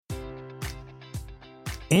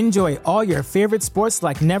Enjoy all your favorite sports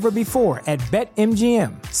like never before at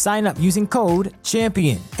BetMGM. Sign up using code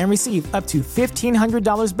CHAMPION and receive up to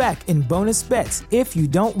 $1,500 back in bonus bets if you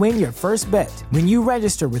don't win your first bet. When you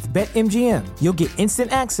register with BetMGM, you'll get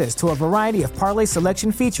instant access to a variety of parlay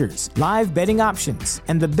selection features, live betting options,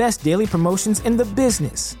 and the best daily promotions in the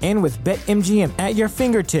business. And with BetMGM at your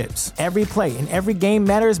fingertips, every play and every game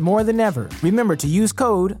matters more than ever. Remember to use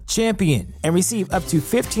code CHAMPION and receive up to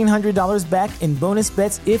 $1,500 back in bonus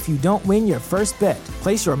bets if you don't win your first bet.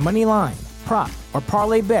 Place your money line, prop, or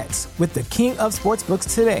parlay bets with the king of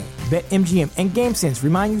sportsbooks today. BetMGM and GameSense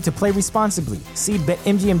remind you to play responsibly. See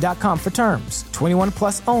BetMGM.com for terms. 21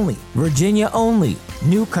 plus only. Virginia only.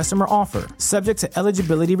 New customer offer. Subject to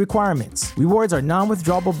eligibility requirements. Rewards are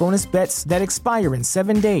non-withdrawable bonus bets that expire in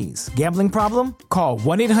 7 days. Gambling problem? Call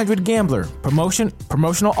 1-800-GAMBLER.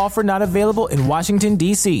 Promotional offer not available in Washington,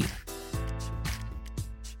 D.C.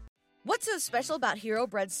 What's so special about Hero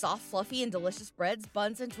Bread's soft, fluffy, and delicious breads,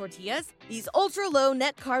 buns, and tortillas? These ultra-low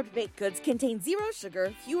net-carb baked goods contain zero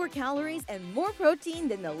sugar, fewer calories, and more protein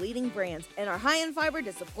than the leading brands, and are high in fiber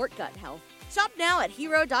to support gut health. Shop now at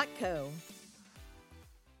Hero.co.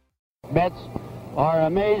 Bets are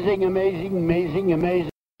amazing, amazing, amazing, amazing.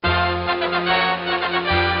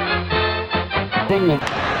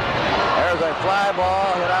 There's a fly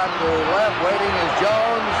ball hit out to left. Waiting is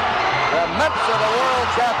Jones. The Mets are the world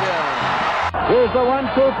champions. Here's the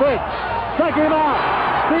 1-2 pitch. Strike him out.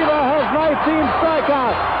 Seaver has 19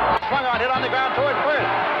 strikeouts. Swung on, hit on the ground towards first.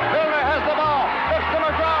 Milner has the ball. It's to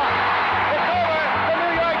McGraw. It's over. The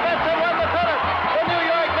New York Mets have won the pennant. The New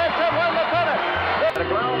York Mets have won the pennant. The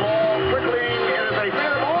ground ball quickly is a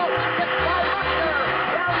fair ball. It's by Buckner.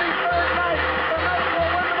 Down the third base. The Mets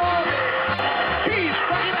will win the ball game. He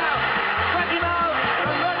struck him out. Struck him out.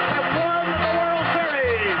 The Mets have won the World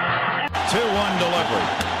Series. 2-1 delivery.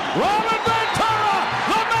 Robin Ventura!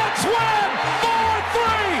 The Mets win!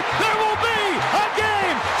 4-3! There will be a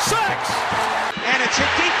game 6! And it's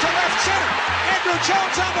hit deep to left center. Andrew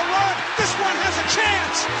Jones on the run. This one has a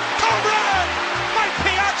chance. Home run! Mike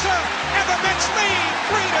Piazza! And the Mets lead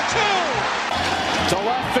 3-2. To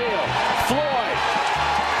left field. Floyd.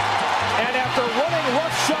 And after running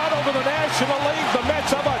roughshod over the National League, the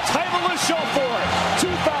Mets have a title to show for it.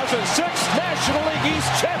 2006 National League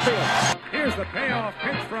East champions. Here's the payoff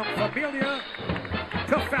pitch from Familia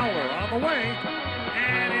to Fowler on the way.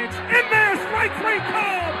 And it's in there, strike three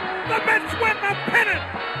called. The Mets win the pennant.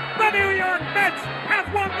 The New York Mets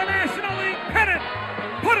have won the National League pennant.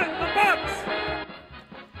 Put it in the box.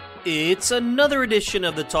 It's another edition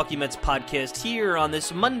of the Talking Mets podcast here on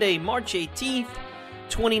this Monday, March 18th,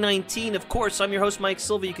 2019. Of course, I'm your host, Mike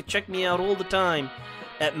Silva. You can check me out all the time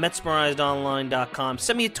at MetsMerizedOnline.com.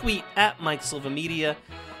 Send me a tweet at Mike Silva Media.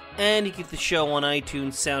 And you get the show on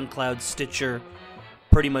iTunes, SoundCloud, Stitcher,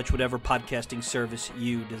 pretty much whatever podcasting service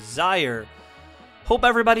you desire. Hope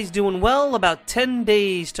everybody's doing well. About 10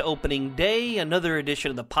 days to opening day, another edition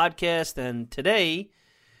of the podcast. And today,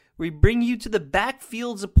 we bring you to the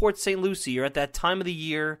backfields of Port St. Lucie. You're at that time of the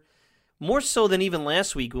year, more so than even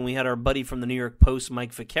last week when we had our buddy from the New York Post,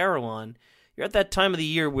 Mike Vaccaro, on. You're at that time of the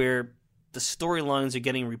year where the storylines are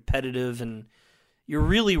getting repetitive and you're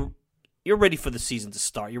ready for the season to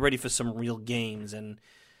start. You're ready for some real games, and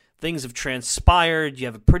things have transpired. You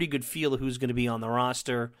have a pretty good feel of who's going to be on the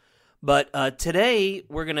roster. But today,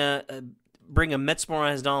 we're going to bring a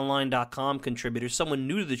MetsMerizedOnline.com contributor, someone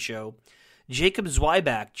new to the show, Jacob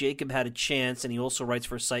Zweiback. Jacob had a chance, and he also writes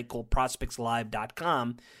for a site called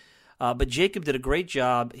ProspectsLive.com. But Jacob did a great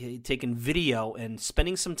job taking video and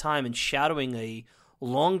spending some time and shadowing a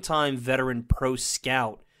longtime veteran pro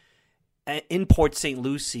scout in Port St.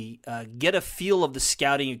 Lucie, get a feel of the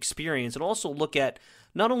scouting experience, and also look at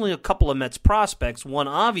not only a couple of Mets prospects, one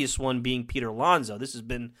obvious one being Peter Alonso. This has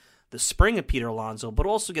been the spring of Peter Alonso, but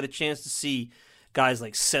also get a chance to see guys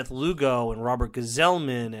like Seth Lugo and Robert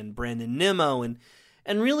Gazelman and Brandon Nimmo, and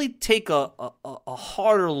really take a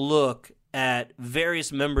harder look at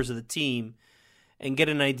various members of the team and get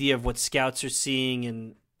an idea of what scouts are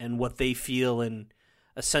seeing and what they feel, and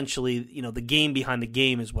essentially, the game behind the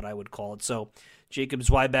game is what I would call it. So Jacob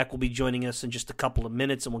Zweiback will be joining us in just a couple of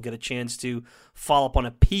minutes, and we'll get a chance to follow up on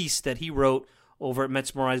a piece that he wrote over at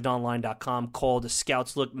MetsMerizedOnline.com called "A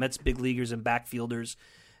Scout's Look: Mets Big Leaguers and Backfielders,"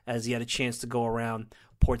 as he had a chance to go around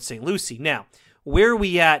Port St. Lucie. Now, where are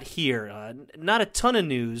we at here? Not a ton of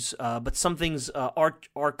news, but some things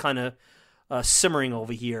are kind of simmering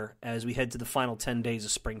over here as we head to the final 10 days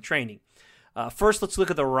of spring training. First, let's look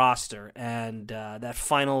at the roster and that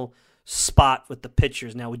final spot with the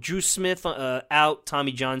pitchers. Now, with Drew Smith out,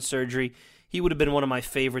 Tommy John surgery, he would have been one of my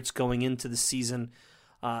favorites going into the season.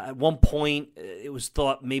 At one point, it was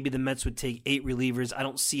thought maybe the Mets would take 8 relievers. I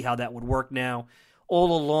don't see how that would work now.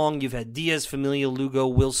 All along, you've had Diaz, Familia, Lugo,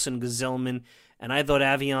 Wilson, Gazelman, and I thought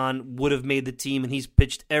Avian would have made the team, and he's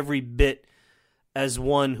pitched every bit as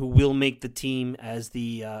one who will make the team as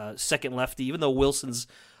the second lefty. Even though Wilson's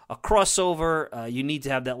a crossover, you need to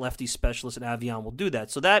have that lefty specialist, and Avian will do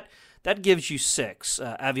that. So that gives you 6.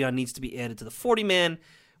 Avian needs to be added to the 40-man.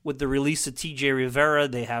 With the release of TJ Rivera,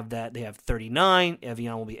 they have 39.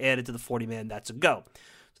 Avian will be added to the 40-man. That's a go.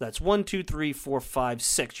 So that's 1, 2, 3, 4, 5,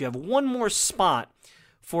 6. You have one more spot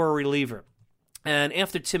for a reliever. And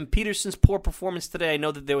after Tim Peterson's poor performance today, I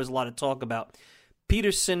know that there was a lot of talk about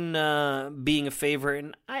Peterson being a favorite.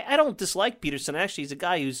 And I don't dislike Peterson. Actually, he's a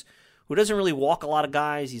guy who doesn't really walk a lot of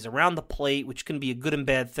guys. He's around the plate, which can be a good and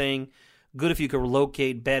bad thing. Good if you can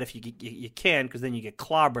relocate, bad if you can, because then you get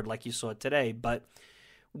clobbered like you saw today. But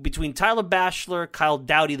between Tyler Bachelor, Kyle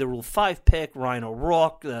Dowdy, the Rule 5 pick, Ryan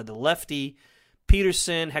O'Rourke, the lefty,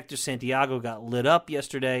 Peterson, Hector Santiago got lit up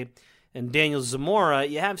yesterday, and Daniel Zamora,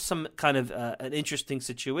 you have some kind of an interesting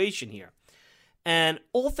situation here. And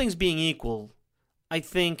all things being equal, I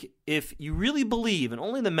think if you really believe, and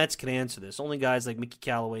only the Mets can answer this, only guys like Mickey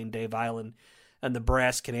Callaway and Dave Island and the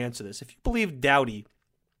brass can answer this, if you believe Dowdy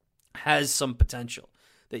has some potential,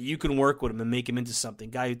 that you can work with him and make him into something,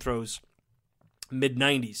 guy who throws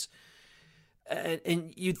mid-90s,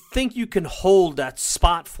 and you think you can hold that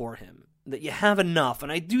spot for him, that you have enough.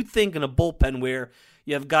 And I do think in a bullpen where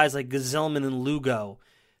you have guys like Gazelman and Lugo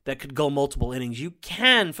that could go multiple innings, you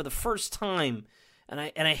can, for the first time, and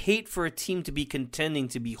I hate for a team to be contending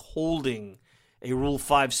to be holding a Rule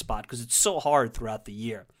 5 spot because it's so hard throughout the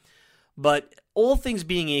year. But all things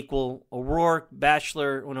being equal, O'Rourke,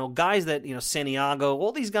 Bachelor, guys that, Santiago,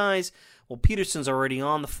 all these guys, well, Peterson's already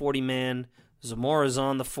on the 40-man, Zamora's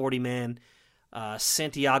on the 40-man.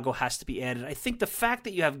 Santiago has to be added. I think the fact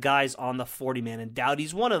that you have guys on the 40-man, and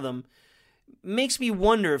Dowdy's one of them, makes me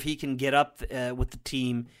wonder if he can get up with the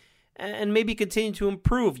team and maybe continue to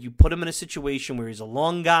improve. You put him in a situation where he's a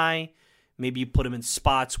long guy. Maybe you put him in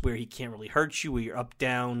spots where he can't really hurt you, where you're up,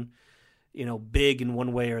 down, big in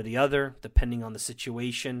one way or the other, depending on the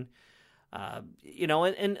situation.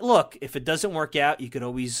 And look, if it doesn't work out, you could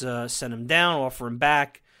always send him down, offer him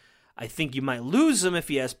back. I think you might lose him if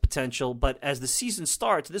he has potential, but as the season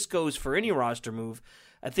starts, this goes for any roster move.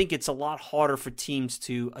 I think it's a lot harder for teams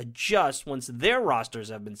to adjust once their rosters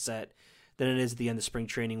have been set than it is at the end of spring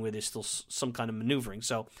training where there's still some kind of maneuvering.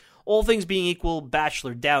 So all things being equal,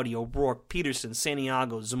 Bachelor, Dowdy, O'Rourke, Peterson,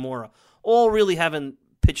 Santiago, Zamora, all really haven't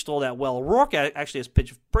pitched all that well. O'Rourke actually has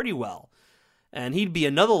pitched pretty well, and he'd be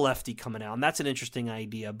another lefty coming out, and that's an interesting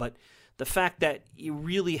idea, but the fact that you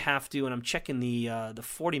really have to, and I'm checking the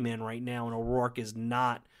 40-man right now, and O'Rourke is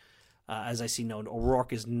not,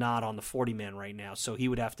 O'Rourke is not on the 40-man right now, so he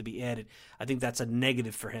would have to be added. I think that's a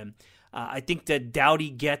negative for him. I think that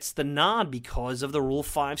Dowdy gets the nod because of the Rule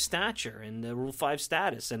 5 stature and the Rule 5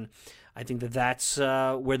 status, and I think that's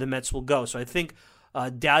where the Mets will go. So I think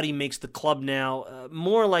Dowdy makes the club now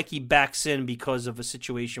more like he backs in because of a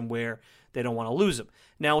situation where they don't want to lose him.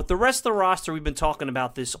 Now, with the rest of the roster, we've been talking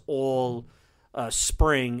about this all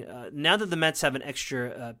spring. Now that the Mets have an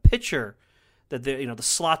extra pitcher, that the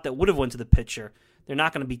slot that would have went to the pitcher, they're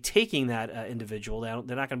not going to be taking that individual. They're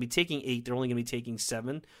not going to be taking 8. They're only going to be taking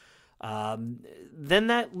 7. Then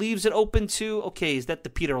that leaves it open to, okay, is that the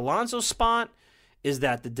Peter Alonso spot? Is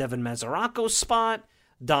that the Devin Mesoraco spot?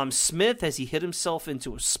 Dom Smith, has he hit himself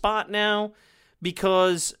into a spot now?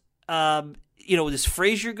 Because is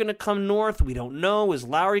Frazier going to come north? We don't know. Is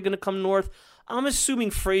Lowry going to come north? I'm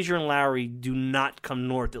assuming Frazier and Lowry do not come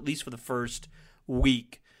north, at least for the first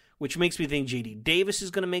week, which makes me think J.D. Davis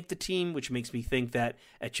is going to make the team, which makes me think that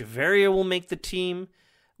Echeverria will make the team,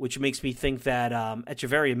 which makes me think that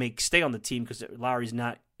Echeverria may stay on the team because Lowry's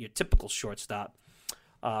not your typical shortstop,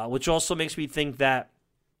 which also makes me think that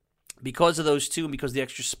because of those two and because of the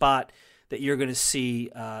extra spot, that you're going to see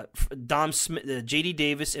Dom Smith, J.D.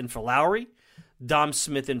 Davis in for Lowry, Dom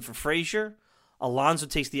Smith in for Frazier. Alonso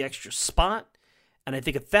takes the extra spot. And I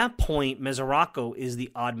think at that point, Mesoraco is the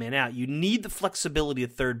odd man out. You need the flexibility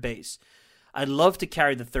at third base. I'd love to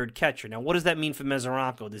carry the third catcher. Now, what does that mean for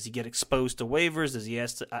Mesoraco? Does he get exposed to waivers? Does he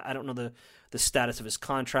ask to, I don't know the status of his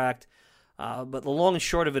contract. But the long and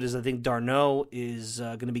short of it is I think d'Arnaud is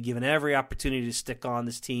going to be given every opportunity to stick on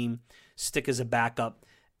this team, stick as a backup.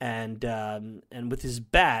 And with his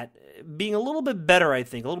bat being a little bit better, I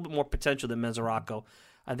think, a little bit more potential than Mesoraco,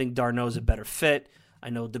 I think d'Arnaud is a better fit. I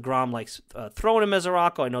know DeGrom likes throwing to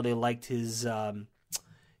Mesoraco. I know they liked his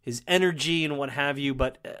energy and what have you.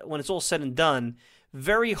 But when it's all said and done,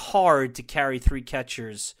 very hard to carry 3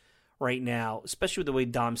 catchers right now, especially with the way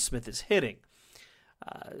Dom Smith is hitting.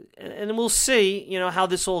 And we'll see, how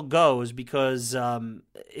this all goes, because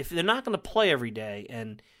if they're not going to play every day,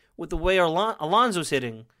 and with the way Alonso's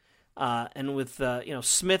hitting, and with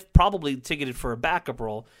Smith probably ticketed for a backup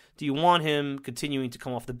role, do you want him continuing to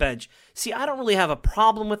come off the bench? See, I don't really have a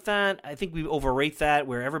problem with that. I think we overrate that,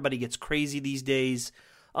 where everybody gets crazy these days.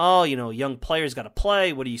 Oh, young players got to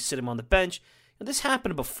play. What do you sit him on the bench? This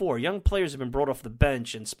happened before. Young players have been brought off the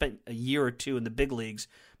bench and spent a year or two in the big leagues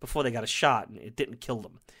before they got a shot, and it didn't kill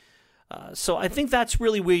them. So I think that's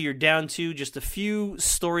really where you're down to, just a few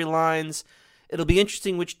storylines. It'll be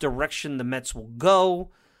interesting which direction the Mets will go.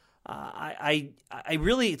 I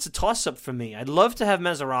really, it's a toss-up for me. I'd love to have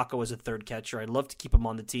Mesoraco as a third catcher. I'd love to keep him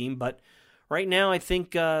on the team, but right now I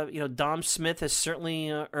think Dom Smith has certainly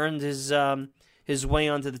earned his way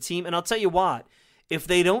onto the team. And I'll tell you what, if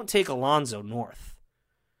they don't take Alonso North,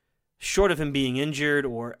 short of him being injured,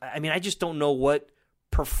 I just don't know what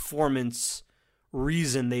performance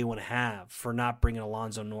reason they would have for not bringing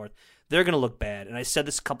Alonso North. They're going to look bad. And I said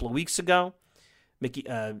this a couple of weeks ago.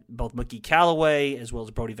 Both Mickey Callaway as well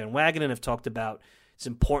as Brodie Van Wagenen have talked about it's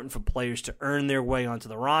important for players to earn their way onto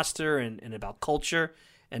the roster and about culture,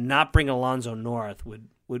 and not bring Alonso North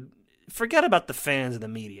would forget about the fans and the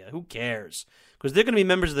media. Who cares? Because they're going to be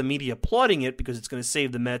members of the media applauding it because it's going to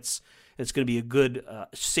save the Mets. It's going to be a good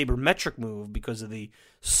sabermetric move because of the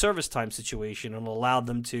service time situation, and it'll allow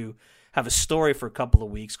them to have a story for a couple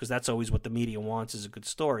of weeks, because that's always what the media wants, is a good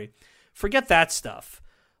story. Forget that stuff.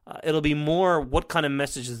 It'll be more what kind of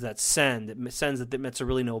messages that send. It sends that the Mets are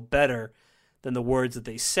really no better than the words that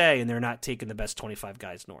they say, and they're not taking the best 25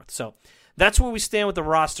 guys north. So that's where we stand with the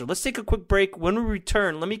roster. Let's take a quick break. When we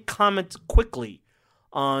return, let me comment quickly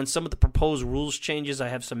on some of the proposed rules changes. I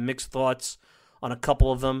have some mixed thoughts on a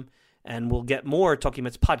couple of them, and we'll get more Talking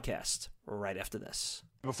Mets podcast right after this.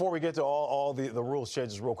 Before we get to all the rules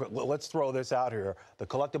changes real quick, let's throw this out here. The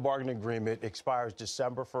collective bargaining agreement expires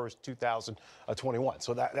December 1st, 2021.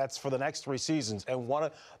 So that's for the next 3 seasons. And one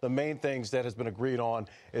of the main things that has been agreed on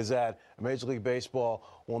is that Major League Baseball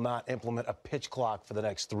will not implement a pitch clock for the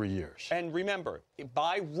next 3 years. And remember,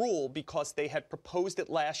 by rule, because they had proposed it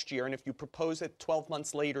last year, and if you propose it 12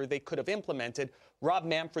 months later, they could have implemented, Rob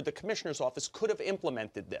Manfred, the commissioner's office, could have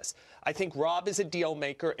implemented this. I think Rob is a deal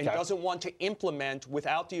maker and doesn't want to implement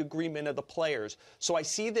without the agreement of the players. So I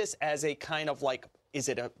see this as a kind of like, is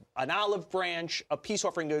it an olive branch, a peace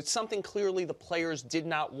offering? There's something clearly the players did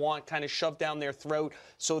not want kind of shoved down their throat.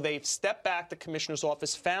 So they've stepped back, the commissioner's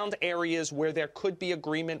office, found areas where there could be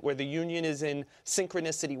agreement, where the union is in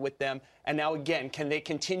synchronicity with them. And now, again, can they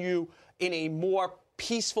continue in a more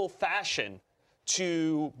peaceful fashion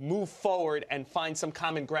to move forward and find some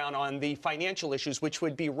common ground on the financial issues, which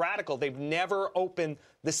would be radical? They've never opened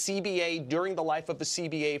the CBA during the life of the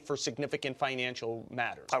CBA for significant financial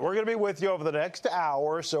matters. We're going to be with you over the next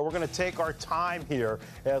hour, so we're going to take our time here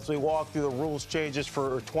as we walk through the rules changes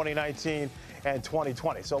for 2019 and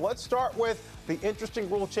 2020. So let's start with the interesting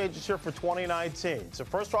rule changes here for 2019. So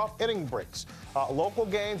first off, inning breaks. Local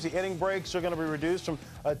games, the inning breaks are going to be reduced from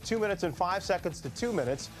 2 minutes and 5 seconds to 2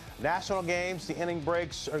 minutes. National games, the inning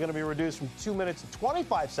breaks are going to be reduced from 2 minutes and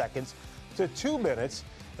 25 seconds to 2 minutes.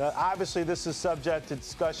 Obviously, this is subject to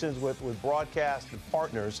discussions with broadcast and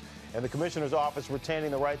partners, and the commissioner's office retaining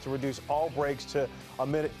the right to reduce all breaks to 1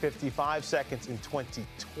 minute 55 seconds in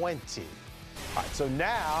 2020. All right, so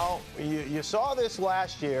now, you saw this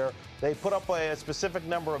last year. They put up a specific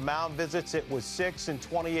number of mound visits. It was 6 in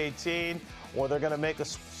 2018, or they're going to make a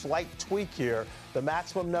slight tweak here. The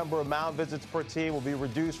maximum number of mound visits per team will be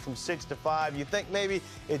reduced from 6 to 5. You think maybe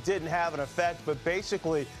it didn't have an effect, but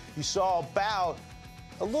basically you saw about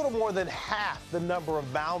a little more than half the number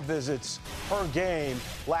of mound visits per game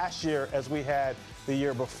last year as we had the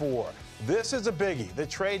year before. This is a biggie, the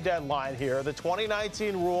trade deadline here. The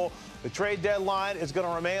 2019 rule, the trade deadline is going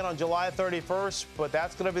to remain on July 31st, but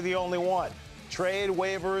that's going to be the only one. Trade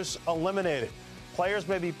waivers eliminated. Players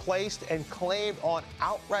may be placed and claimed on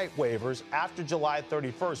outright waivers after July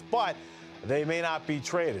 31st, but they may not be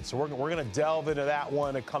traded. So we're going to delve into that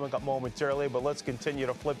one coming up momentarily, but let's continue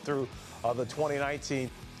to flip through the 2019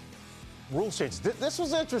 rule changes. This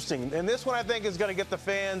was interesting, and this one I think is going to get the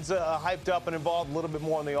fans hyped up and involved a little bit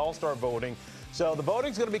more in the All-Star voting. So the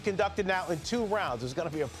voting is going to be conducted now in 2 rounds. There's going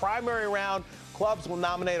to be a primary round. Clubs will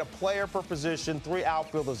nominate a player per position, 3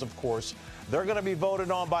 outfielders, of course. They're going to be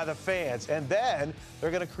voted on by the fans, and then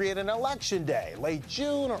they're going to create an election day, late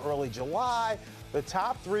June or early July. The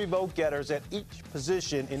top 3 vote getters at each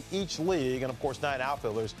position in each league, and of course 9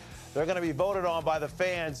 outfielders, they're going to be voted on by the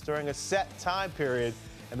fans during a set time period.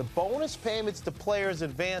 And the bonus payments to players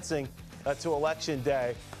advancing to Election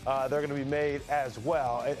Day. They're going to be made as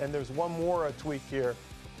well. And there's one more tweak here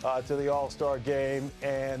to the All-Star game.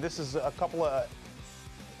 And this is a couple of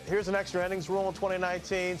 – here's an extra innings rule in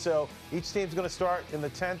 2019. So each team's going to start in the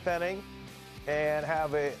 10th inning and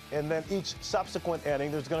and then each subsequent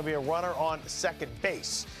inning, there's going to be a runner on second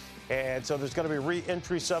base. And so there's going to be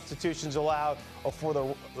re-entry substitutions allowed for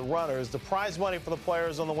the runners. The prize money for the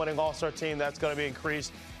players on the winning All-Star team, that's going to be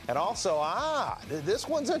increased. And also, this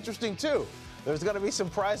one's interesting too. There's going to be some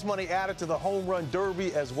prize money added to the home run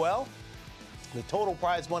derby as well. The total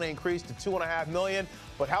prize money increased to $2.5 million.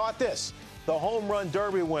 But how about this? The home run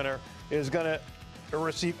derby winner is going to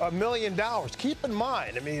receive $1 million. Keep in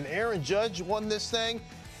mind, I mean, Aaron Judge won this thing.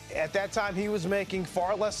 At that time, he was making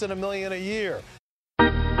far less than $1 million a year.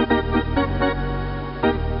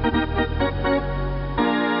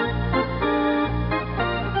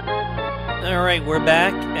 All right, we're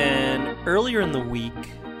back, and earlier in the week,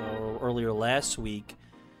 or earlier last week,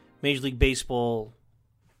 Major League Baseball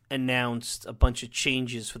announced a bunch of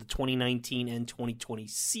changes for the 2019 and 2020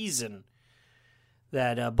 season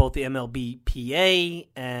that both the MLBPA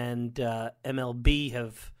and MLB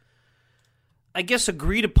have, I guess,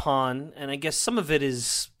 agreed upon, and I guess some of it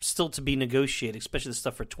is still to be negotiated, especially the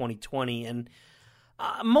stuff for 2020, and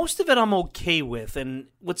most of it I'm okay with. And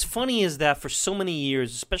what's funny is that for so many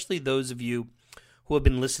years, especially those of you who have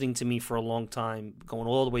been listening to me for a long time, going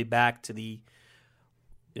all the way back to the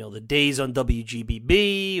days on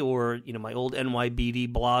WGBB or, my old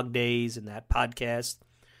NYBD blog days and that podcast,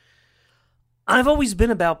 I've always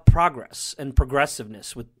been about progress and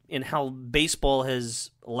progressiveness in how baseball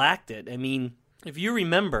has lacked it. I mean, if you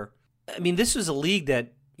remember, this was a league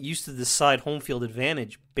that used to decide home field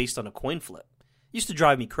advantage based on a coin flip. It used to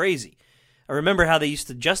drive me crazy. I remember how they used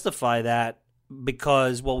to justify that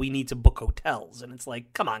because, we need to book hotels. And it's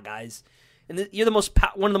like, come on, guys. And you're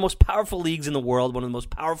one of the most powerful leagues in the world, one of the most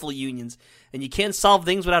powerful unions, and you can't solve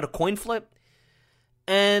things without a coin flip?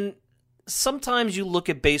 And sometimes you look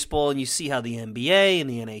at baseball and you see how the NBA and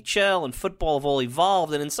the NHL and football have all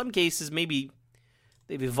evolved, and in some cases maybe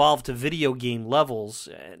they've evolved to video game levels,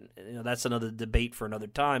 and that's another debate for another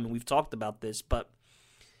time, and we've talked about this, but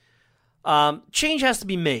change has to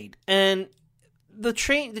be made. And the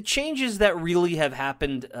changes that really have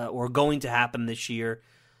happened or are going to happen this year,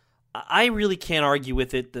 I really can't argue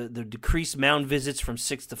with it. The decreased mound visits from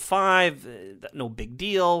 6 to 5, no big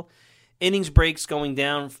deal. Innings breaks going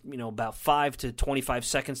down, about 5 to 25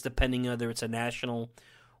 seconds, depending whether it's a national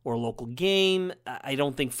or local game. I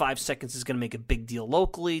don't think 5 seconds is going to make a big deal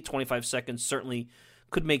locally. 25 seconds certainly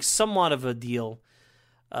could make somewhat of a deal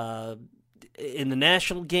in the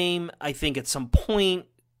national game. I think at some point,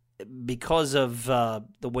 because of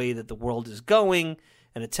the way that the world is going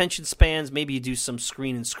and attention spans, maybe you do some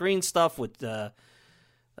screen stuff with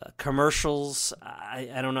commercials.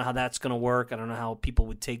 I don't know how that's going to work. I don't know how people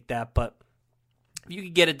would take that, but if you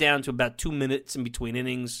could get it down to about 2 minutes in between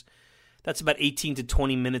innings, that's about 18 to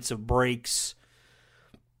 20 minutes of breaks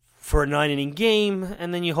for a 9-inning game,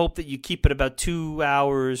 and then you hope that you keep it about 2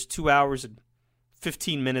 hours and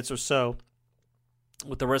 15 minutes or so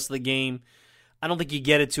with the rest of the game. I don't think you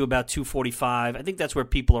get it to about 2:45. I think that's where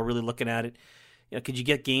people are really looking at it. Could you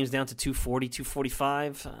get games down to 2:40,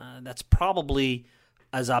 2:45? That's probably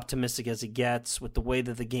as optimistic as it gets with the way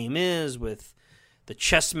that the game is, with the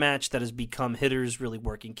chess match that has become hitters really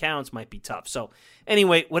working counts, might be tough. So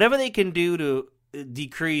anyway, whatever they can do to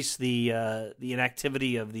decrease the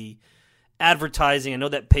inactivity of the advertising, I know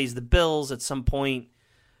that pays the bills. At some point,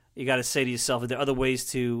 you got to say to yourself, are there other ways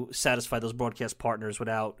to satisfy those broadcast partners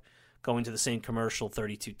without going to the same commercial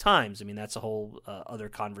 32 times? That's a whole other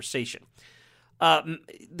conversation.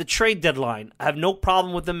 The trade deadline, I have no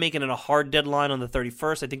problem with them making it a hard deadline on the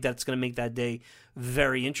 31st. I think that's going to make that day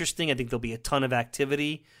very interesting. I think there'll be a ton of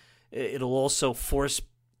activity. It'll also force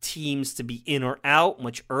teams to be in or out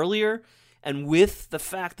much earlier. And with the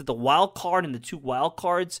fact that the wild card and the 2 wild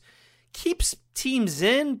cards keeps teams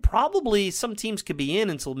in, probably some teams could be in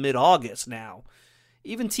until mid-August now.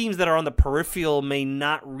 Even teams that are on the peripheral may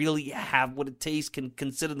not really have what it takes, can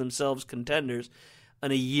consider themselves contenders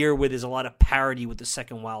in a year where there's a lot of parity with the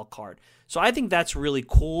second wild card. So I think that's really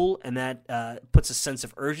cool, and that puts a sense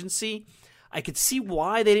of urgency. I could see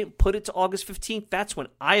why they didn't put it to August 15th. That's when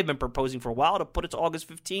I have been proposing for a while to put it to August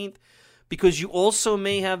 15th, because you also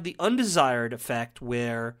may have the undesired effect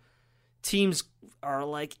where teams are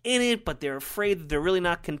like in it, but they're afraid that they're really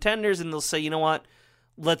not contenders, and they'll say, you know what,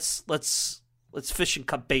 let's fish and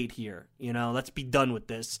cut bait here. Let's be done with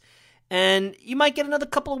this. And you might get another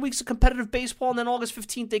couple of weeks of competitive baseball, and then August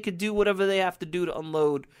 15th they could do whatever they have to do to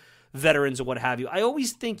unload veterans or what have you. I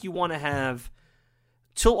always think you want to have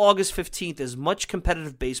till August 15th as much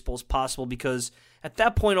competitive baseball as possible, because at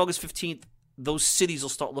that point, August 15th, those cities will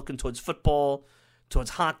start looking towards football,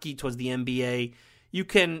 towards hockey, towards the NBA. You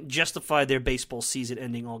can justify their baseball season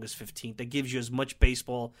ending August 15th. That gives you as much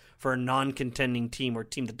baseball for a non-contending team or a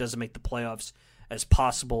team that doesn't make the playoffs as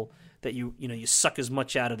possible, that you suck as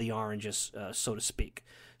much out of the oranges, so to speak.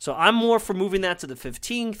 So I'm more for moving that to the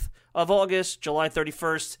 15th of August, July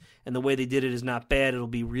 31st, and the way they did it is not bad. It'll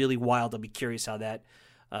be really wild. I'll be curious how that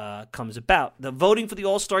comes about. The voting for the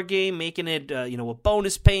All-Star Game, making it with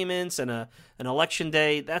bonus payments and an election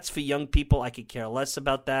day, that's for young people. I could care less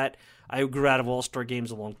about that. I grew out of All-Star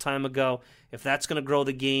Games a long time ago. If that's going to grow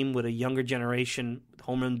the game with a younger generation,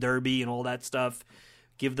 home run derby and all that stuff,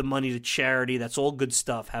 give the money to charity. That's all good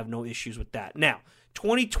stuff. Have no issues with that. Now,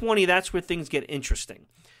 2020, that's where things get interesting.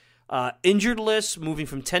 Injured list moving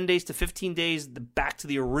from 10 days to 15 days, back to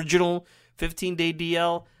the original 15-day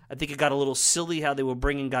DL. I think it got a little silly how they were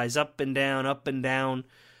bringing guys up and down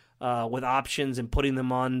with options and putting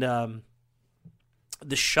them on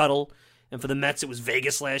the shuttle. And for the Mets, it was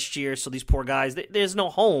Vegas last year. So these poor guys, there's no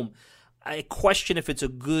home. I question if it's a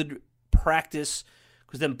good practice,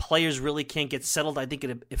 because then players really can't get settled. I think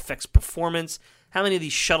it affects performance. How many of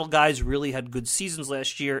these shuttle guys really had good seasons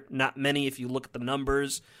last year? Not many if you look at the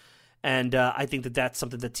numbers. And I think that's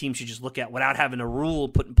something that teams should just look at without having a rule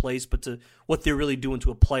put in place, but to what they're really doing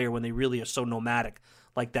to a player when they really are so nomadic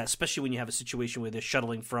like that, especially when you have a situation where they're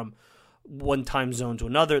shuttling from one time zone to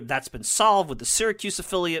another. That's been solved with the Syracuse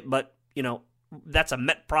affiliate, but that's a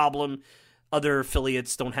Met problem. Other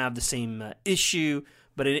affiliates don't have the same issue.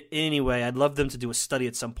 But anyway, I'd love them to do a study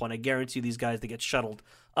at some point. I guarantee these guys that get shuttled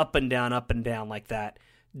up and down like that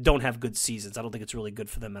don't have good seasons. I don't think it's really good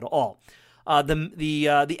for them at all.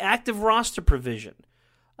 The active roster provision,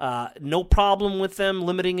 no problem with them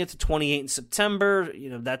limiting it to 28 in September.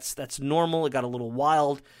 That's normal. It got a little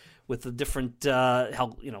wild with the different the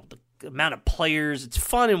amount of players. It's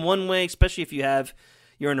fun in one way, especially if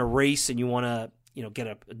you're in a race and you want to get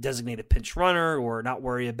a designated pinch runner or not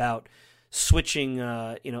worry about switching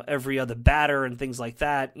every other batter and things like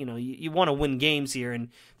that. You want to win games here, and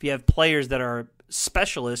if you have players that are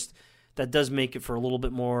specialists, that does make it for a little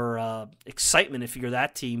bit more excitement if you're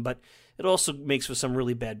that team, but it also makes for some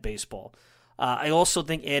really bad baseball. I also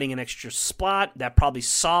think adding an extra spot, that probably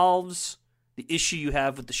solves the issue you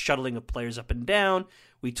have with the shuttling of players up and down.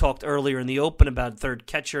 We talked earlier in the open about third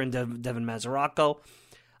catcher and Devin Mazzaraco.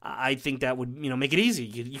 I think that would make it easy.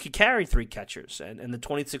 You could carry 3 catchers, and the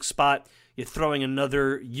 26th spot, you're throwing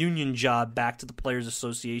another union job back to the Players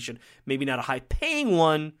Association. Maybe not a high-paying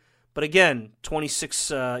one, but again, 26,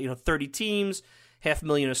 30 teams,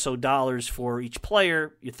 $500,000 or so for each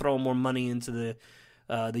player. You're throwing more money into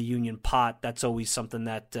the union pot. That's always something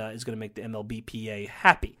that is going to make the MLBPA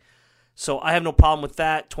happy. So I have no problem with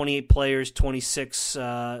that. 28 players, 26,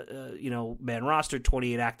 man roster,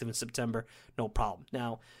 28 active in September, no problem.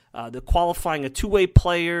 Now, the qualifying a two-way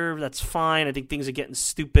player, that's fine. I think things are getting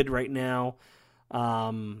stupid right now.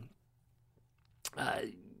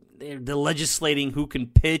 They're legislating who can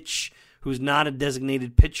pitch, who's not a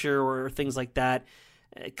designated pitcher, or things like that.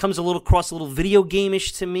 It comes across a little video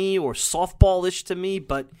game-ish to me, or softball-ish to me,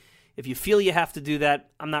 but if you feel you have to do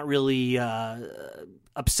that, I'm not really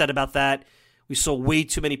upset about that. We saw way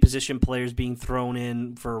too many position players being thrown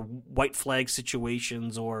in for white flag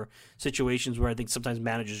situations, or situations where I think sometimes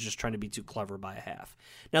managers are just trying to be too clever by a half.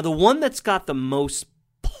 Now, the one that's got the most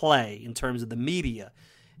play in terms of the media,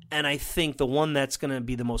 and I think the one that's going to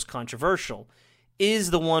be the most controversial,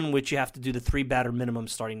 is the one which you have to do the 3-batter minimum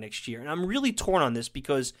starting next year. And I'm really torn on this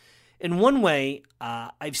because in one way,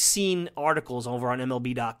 I've seen articles over on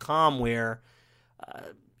MLB.com where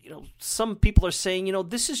some people are saying,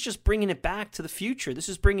 this is just bringing it back to the future. This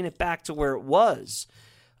is bringing it back to where it was.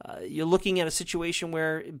 You're looking at a situation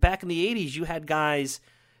where back in the 80s, you had guys,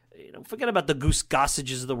 forget about the Goose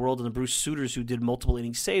Gossages of the world and the Bruce Sutters who did multiple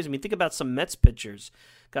inning saves. I mean, think about some Mets pitchers,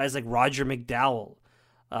 guys like Roger McDowell.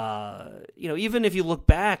 Even if you look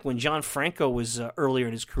back when John Franco was earlier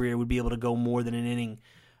in his career, would be able to go more than an inning,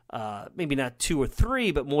 maybe not 2 or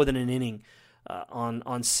 3, but more than an inning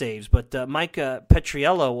on saves. But Mike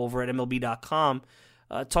Petriello over at MLB.com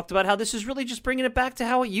talked about how this is really just bringing it back to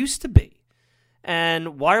how it used to be.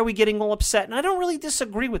 And why are we getting all upset? And I don't really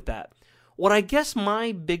disagree with that. What I guess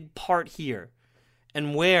my big part here,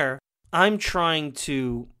 and where I'm trying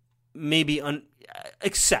to maybe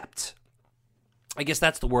accept, I guess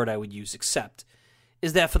that's the word I would use, accept,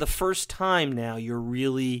 is that for the first time now you're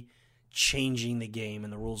really changing the game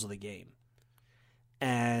and the rules of the game.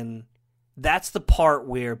 And that's the part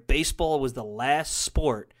where baseball was the last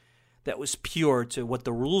sport that was pure to what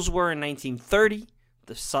the rules were in 1930,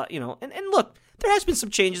 and look, there has been some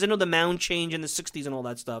changes. I know the mound change in the 60s and all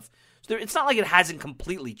that stuff. So it's not like it hasn't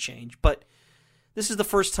completely changed, but this is the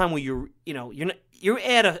first time where you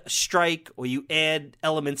add a strike or you add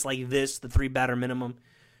elements like this, the 3-batter minimum,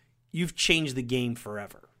 you've changed the game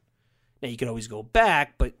forever. Now, you can always go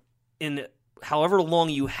back, but in however long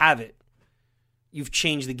you have it, you've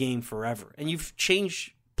changed the game forever. And you've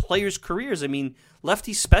changed players' careers. I mean,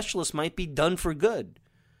 lefty specialists might be done for good.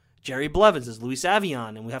 Jerry Blevins is Luis Avion,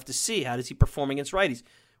 and we have to see, how does he perform against righties?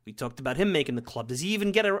 We talked about him making the club. Does he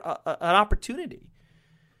even get an opportunity?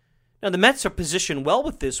 Now, the Mets are positioned well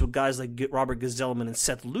with this, with guys like Robert Gsellman and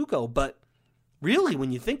Seth Lugo, but really,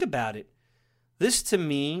 when you think about it, this to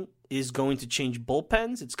me is going to change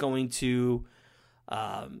bullpens. It's going to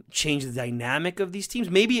change the dynamic of these teams.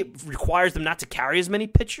 Maybe it requires them not to carry as many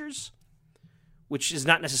pitchers, which is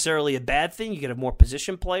not necessarily a bad thing. You can have more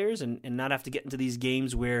position players and not have to get into these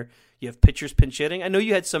games where you have pitchers pinch hitting. I know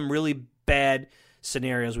you had some really bad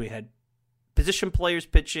scenarios. We had position players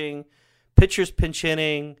pitching, pitchers pinch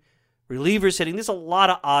hitting, relievers hitting. There's a lot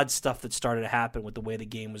of odd stuff that started to happen with the way the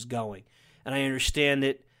game was going. And I understand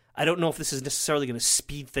it. I don't know if this is necessarily going to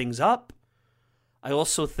speed things up. I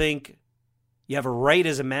also think you have a right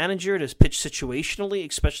as a manager to pitch situationally,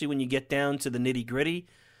 especially when you get down to the nitty-gritty.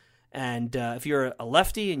 And if you're a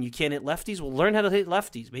lefty and you can't hit lefties, well, learn how to hit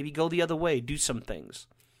lefties. Maybe go the other way. Do some things.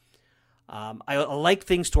 I like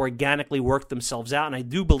things to organically work themselves out, and I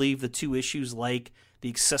do believe the two issues like the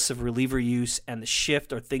excessive reliever use and the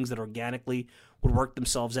shift are things that organically would work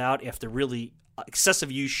themselves out after really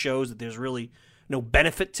excessive use shows that there's really no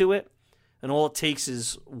benefit to it. And all it takes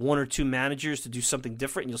is one or two managers to do something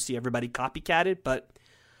different, and you'll see everybody copycat it. But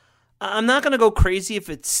I'm not going to go crazy if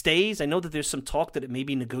it stays. I know that there's some talk that it may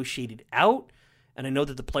be negotiated out, and I know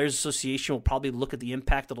that the Players Association will probably look at the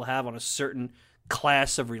impact it'll have on a certain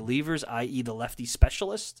class of relievers, i.e. the lefty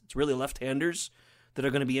specialists. It's really left-handers that are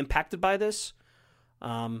going to be impacted by this.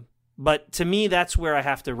 But to me, that's where I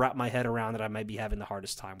have to wrap my head around that I might be having the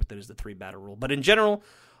hardest time with it, is the 3-batter rule. But in general,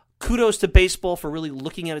 kudos to baseball for really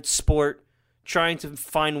looking at its sport, trying to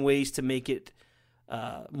find ways to make it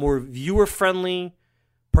more viewer-friendly,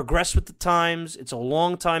 progress with the times. It's a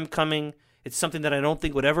long time coming. It's something that I don't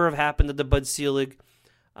think would ever have happened to the Bud Selig.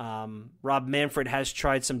 Rob Manfred has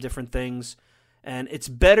tried some different things. And it's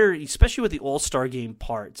better, especially with the All-Star Game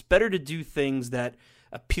part, it's better to do things that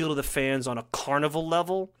appeal to the fans on a carnival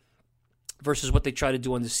level versus what they try to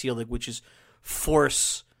do on the Selig, which is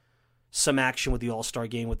force some action with the All-Star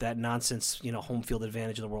Game with that nonsense, home field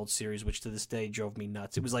advantage in the World Series, which to this day drove me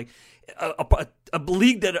nuts. It was like a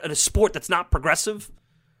league that, a sport that's not progressive,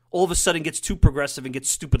 all of a sudden gets too progressive and gets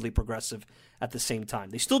stupidly progressive at the same time.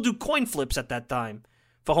 They still do coin flips at that time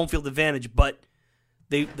for home field advantage, but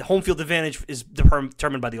the home field advantage is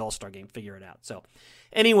determined by the All-Star Game. Figure it out. So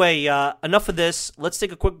anyway, enough of this. Let's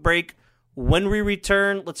take a quick break. When we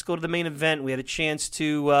return, let's go to the main event. We had a chance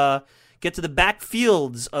to get to the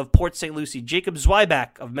backfields of Port St. Lucie. Jacob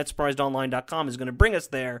Zweiback of MetsMemorizedOnline.com is going to bring us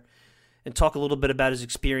there and talk a little bit about his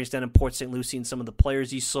experience down in Port St. Lucie and some of the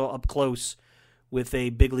players he saw up close with a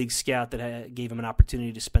big league scout that gave him an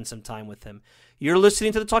opportunity to spend some time with him. You're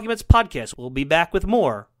listening to the Talking Mets podcast. We'll be back with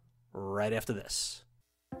more right after this.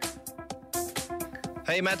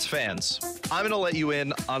 Hey, Mets fans, I'm going to let you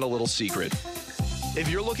in on a little secret. If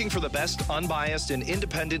you're looking for the best unbiased and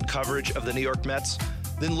independent coverage of the New York Mets,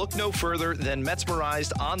 then look no further than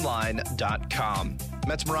MetsMemorizedOnline.com.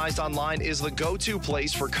 Metsmerized Online is the go-to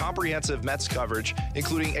place for comprehensive Mets coverage,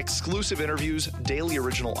 including exclusive interviews, daily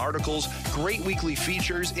original articles, great weekly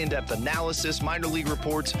features, in-depth analysis, minor league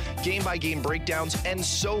reports, game-by-game breakdowns, and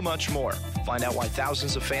so much more. Find out why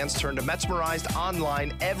thousands of fans turn to Metsmerized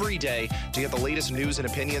Online every day to get the latest news and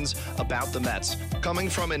opinions about the Mets. Coming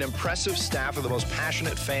from an impressive staff of the most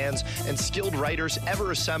passionate fans and skilled writers ever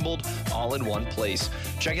assembled, all in one place.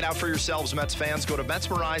 Check it out for yourselves, Mets fans. Go to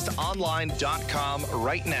MetsmerizedOnline.com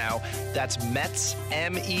right now. That's Mets,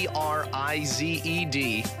 MERIZED,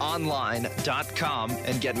 online.com,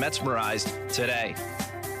 and get Metsmerized today.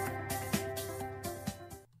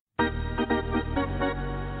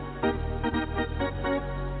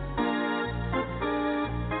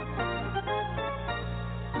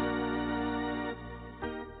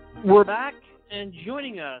 We're back, and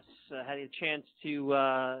joining us, had a chance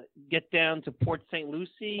to get down to Port St.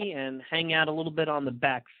 Lucie and hang out a little bit on the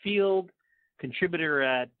backfield. Contributor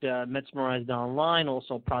at Metsmerized Online,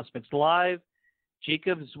 also Prospects Live,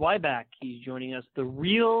 Jacob Zweiback. He's joining us, the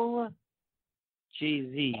Real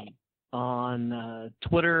JZ on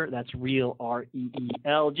Twitter. That's Real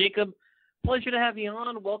REEL. Jacob, pleasure to have you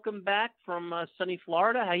on. Welcome back from sunny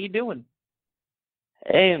Florida. How you doing?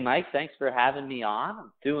 Hey, Mike, thanks for having me on.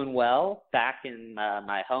 I'm doing well. Back in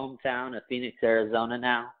my hometown of Phoenix, Arizona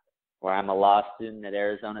now, where I'm a law student at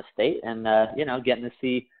Arizona State, and, getting to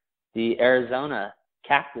see the Arizona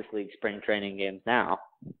Cactus League spring training games now.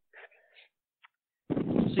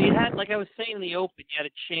 So you had, like I was saying in the Open, you had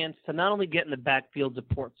a chance to not only get in the backfields of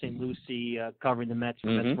Port St. Lucie, covering the Mets for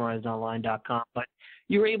MetsMerizedOnline.com, but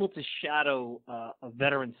you were able to shadow a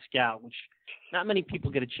veteran scout, which not many people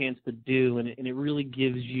get a chance to do, and it really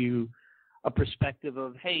gives you a perspective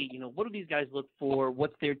of, hey, what do these guys look for?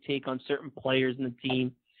 What's their take on certain players in the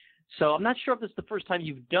team? So I'm not sure if this is the first time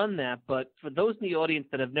you've done that, but for those in the audience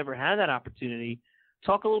that have never had that opportunity,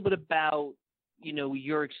 talk a little bit about,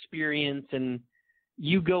 your experience and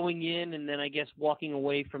you going in and then I guess walking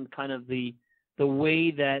away from kind of the way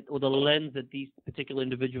that, or the lens that these particular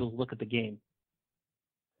individuals look at the game.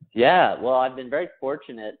 Yeah, well, I've been very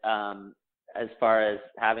fortunate as far as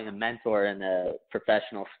having a mentor and a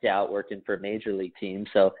professional scout working for a major league team.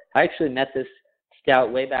 So I actually met this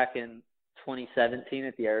scout way back in 2017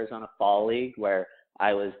 at the Arizona Fall League, where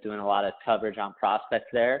I was doing a lot of coverage on prospects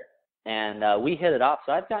there, and we hit it off.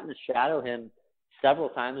 So I've gotten to shadow him several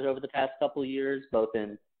times over the past couple of years, both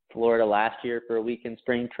in Florida last year for a week in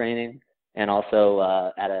spring training and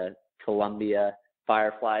also at a Columbia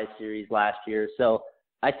Firefly series last year. So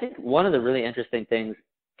I think one of the really interesting things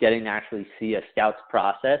getting to actually see a scout's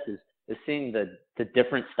process is seeing the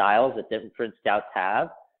different styles that different scouts have.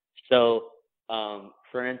 So,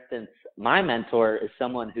 for instance, my mentor is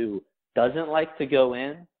someone who doesn't like to go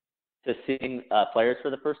in to seeing players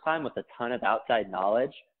for the first time with a ton of outside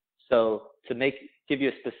knowledge. So to give you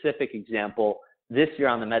a specific example, this year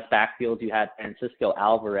on the Mets backfield, you had Francisco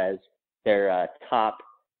Alvarez, their top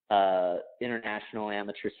international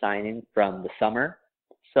amateur signing from the summer.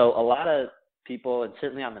 So a lot of people, and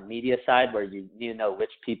certainly on the media side where you need to know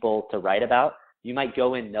which people to write about, you might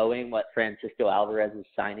go in knowing what Francisco Alvarez's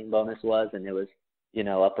signing bonus was, and it was,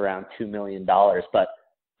 up around $2 million. But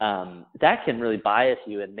that can really bias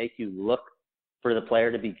you and make you look for the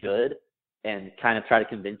player to be good and kind of try to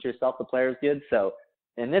convince yourself the player is good. So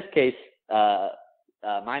in this case,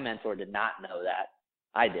 my mentor did not know that.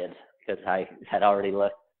 I did, because I had already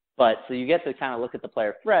looked. But so you get to kind of look at the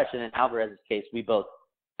player fresh, and in Alvarez's case, we both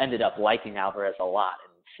ended up liking Alvarez a lot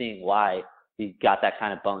and seeing why he got that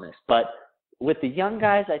kind of bonus. But with the young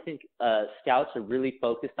guys, I think scouts are really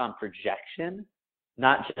focused on projection,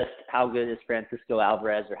 not just how good is Francisco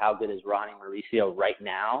Alvarez or how good is Ronnie Mauricio right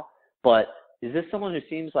now, but is this someone who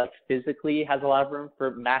seems like physically has a lot of room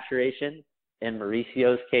for maturation? In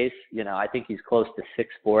Mauricio's case, I think he's close to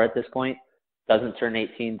 6'4" at this point, doesn't turn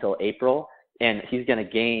 18 until April, and he's going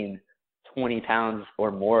to gain 20 pounds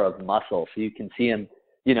or more of muscle. So you can see him,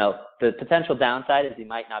 the potential downside is he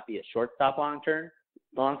might not be a shortstop long term,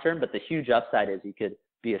 but the huge upside is he could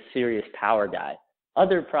be a serious power guy.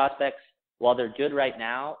 Other prospects, while they're good right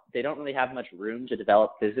now, they don't really have much room to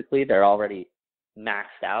develop physically. They're already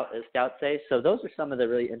maxed out, as scouts say. So those are some of the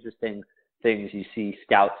really interesting things you see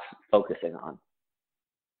scouts focusing on.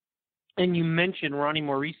 And you mentioned Ronnie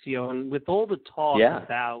Mauricio, and with all the talk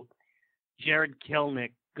about Jared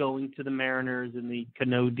Kelenic going to the Mariners in the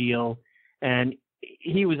Cano deal, and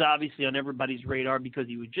he was obviously on everybody's radar because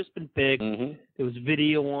he had just been picked. Mm-hmm. There was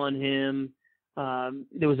video on him.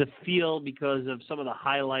 There was a feel because of some of the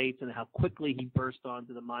highlights and how quickly he burst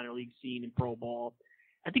onto the minor league scene in pro ball.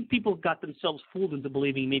 I think people got themselves fooled into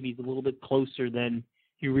believing maybe he's a little bit closer than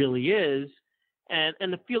he really is. And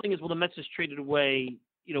the feeling is, well, the Mets just traded away,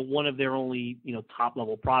 one of their only,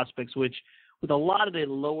 top-level prospects, which with a lot of the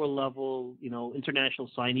lower-level, international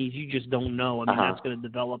signees, you just don't know. I mean, that's going to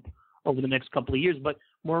develop over the next couple of years. But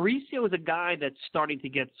Mauricio is a guy that's starting to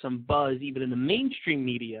get some buzz even in the mainstream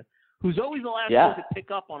media, who's always the last one to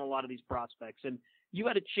pick up on a lot of these prospects. And you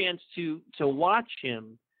had a chance to watch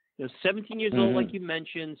him, 17 years old, like you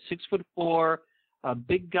mentioned, 6'4", a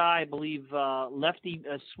big guy, I believe, lefty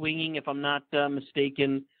swinging, if I'm not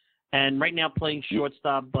mistaken, and right now playing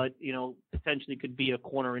shortstop, but, potentially could be a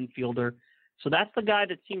corner infielder. So that's the guy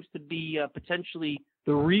that seems to be potentially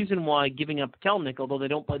the reason why giving up Kelenic, although they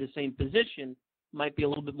don't play the same position, might be a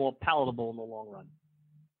little bit more palatable in the long run.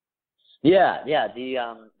 Yeah.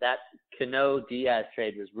 That Cano-Diaz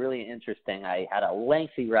trade was really interesting. I had a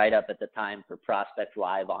lengthy write-up at the time for Prospect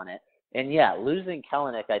Live on it. And, losing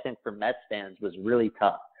Kelenic, I think, for Mets fans was really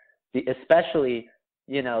tough. Especially,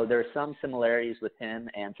 there are some similarities with him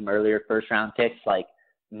and some earlier first-round picks like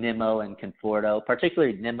Nimmo and Conforto,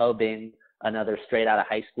 particularly Nimmo being another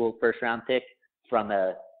straight-out-of-high-school first-round pick from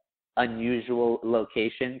a unusual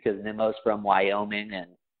location because Nimmo's from Wyoming and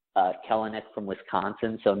Kelenic from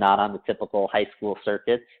Wisconsin, so not on the typical high school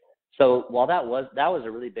circuits. So while that was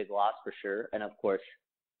a really big loss for sure, and of course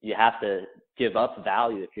you have to give up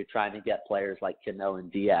value if you're trying to get players like Cano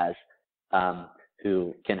and Diaz,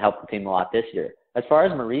 who can help the team a lot this year. As far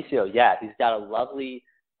as Mauricio, yeah, he's got a lovely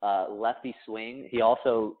lefty swing. He's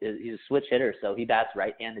a switch hitter, so he bats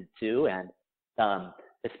right-handed too. And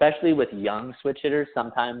especially with young switch hitters,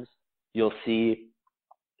 sometimes you'll see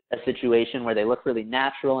a situation where they look really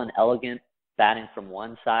natural and elegant batting from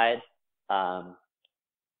one side. And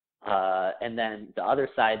then the other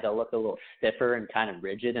side, they'll look a little stiffer and kind of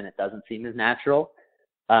rigid, and it doesn't seem as natural.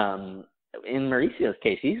 In Mauricio's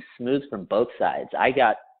case, he's smooth from both sides. I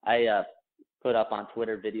put up on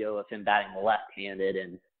Twitter video of him batting left-handed,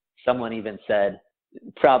 and someone even said,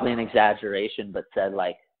 probably an exaggeration, but said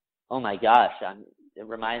like, "Oh my gosh, it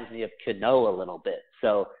reminds me of Cano a little bit."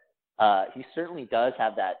 So he certainly does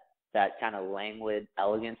have that kind of languid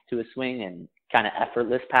elegance to his swing and kind of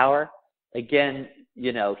effortless power. Again,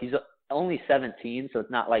 he's only 17, so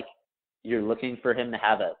it's not like you're looking for him to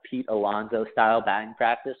have a Pete Alonso style batting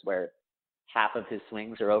practice where half of his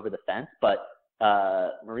swings are over the fence. But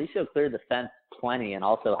Mauricio cleared the fence plenty and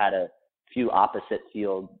also had a few opposite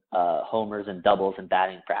field homers and doubles in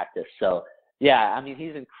batting practice. So, yeah, I mean,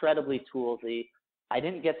 he's incredibly toolsy. I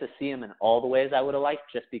didn't get to see him in all the ways I would have liked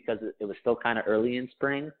just because it was still kind of early in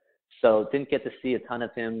spring. So didn't get to see a ton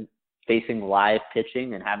of him facing live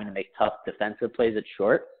pitching and having to make tough defensive plays at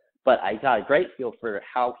short. But I got a great feel for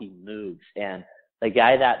how he moves. And a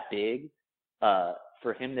guy that big,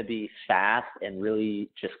 for him to be fast and really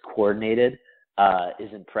just coordinated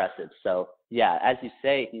is impressive. So, yeah, as you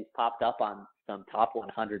say, he's popped up on some top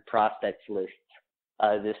 100 prospects lists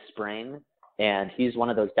this spring. And he's one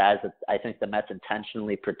of those guys that I think the Mets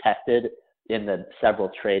intentionally protected in the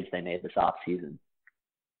several trades they made this offseason.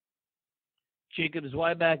 Jacob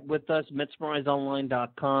Zweiback with us,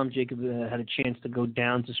 MetsMerizedOnline.com. Jacob had a chance to go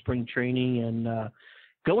down to spring training and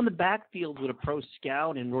go in the backfield with a pro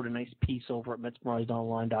scout and wrote a nice piece over at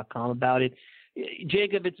MetsMerizedOnline.com about it.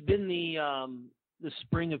 Jacob, it's been the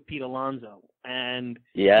spring of Pete Alonso, and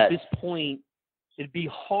yes. At this point, it'd be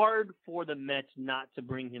hard for the Mets not to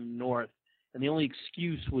bring him north. And the only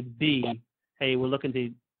excuse would be, hey, we're looking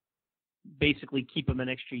to basically keep him an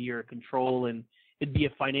extra year of control, and it'd be a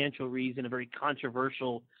financial reason, a very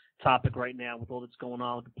controversial topic right now with all that's going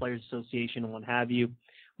on with the Players Association and what have you.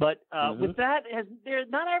 But with that,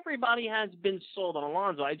 not everybody has been sold on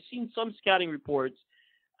Alonso. I've seen some scouting reports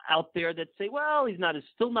out there that say, well, he's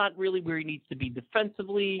still not really where he needs to be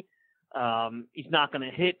defensively. He's not going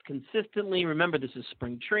to hit consistently. Remember, this is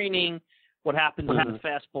spring training. What happens when the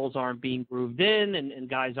fastballs aren't being grooved in and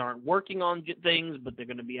guys aren't working on things, but they're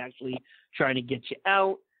going to be actually trying to get you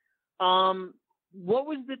out. What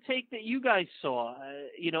was the take that you guys saw?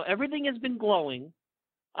 Everything has been glowing.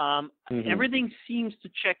 Everything seems to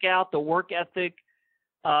check out, the work ethic.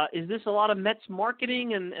 Is this a lot of Mets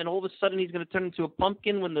marketing and all of a sudden he's going to turn into a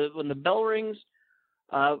pumpkin when the bell rings?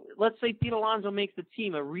 Let's say Pete Alonso makes the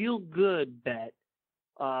team a real good bet.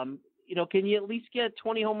 Can you at least get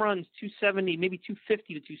 20 home runs, 270, maybe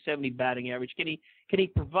 250 to 270 batting average? Can he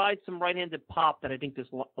provide some right-handed pop that I think this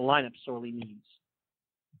lineup sorely needs?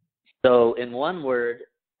 So in one word,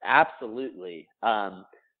 absolutely.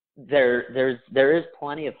 There is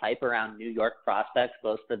plenty of hype around New Both prospects,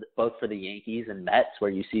 both for the Yankees and Mets,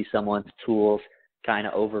 where you see someone's tools kind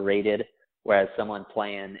of overrated, whereas someone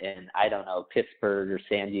playing in, Pittsburgh or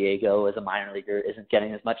San Diego as a minor leaguer isn't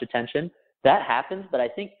getting as much attention. That happens, but I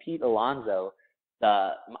think Pete Alonso,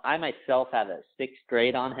 I myself have a 6th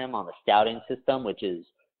grade on him on the scouting system, which is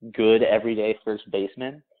good everyday first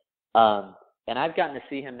baseman. And I've gotten to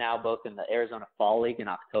see him now both in the Arizona Fall League in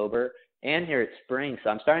October and here at spring. So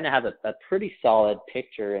I'm starting to have a pretty solid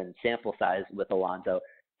picture and sample size with Alonso.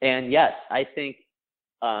 And yes, I think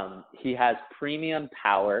he has premium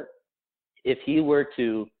power. If he were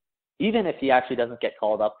to, even if he actually doesn't get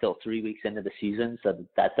called up till 3 weeks into the season so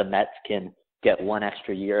that the Mets can get one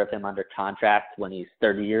extra year of him under contract when he's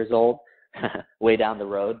 30 years old, way down the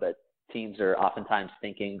road, but teams are oftentimes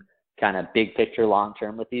thinking kind of big picture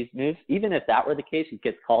long-term with these moves. Even if that were the case, he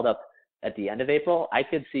gets called up at the end of April, I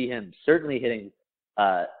could see him certainly hitting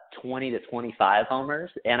 20 to 25 homers,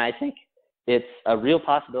 and I think it's a real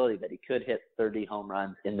possibility that he could hit 30 home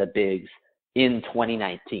runs in the bigs in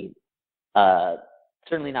 2019.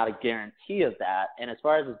 Certainly not a guarantee of that. And as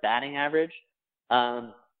far as his batting average,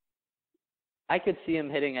 I could see him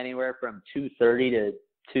hitting anywhere from 230 to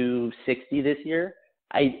 260 this year.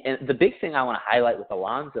 And the big thing I want to highlight with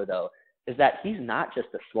Alonso, though, is that he's not just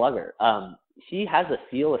a slugger. He has a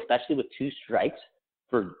feel, especially with 2 strikes,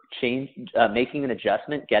 for making an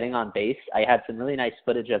adjustment, getting on base. I had some really nice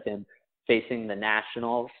footage of him facing the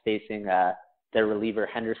Nationals, facing their reliever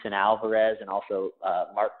Henderson Alvarez and also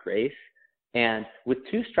Mark Grace. And with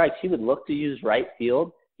 2 strikes, he would look to use right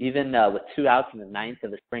field. Even with 2 outs in the 9th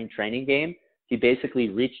of the spring training game, he basically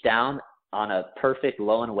reached down on a perfect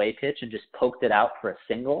low and away pitch and just poked it out for a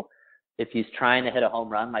single. If he's trying to hit a home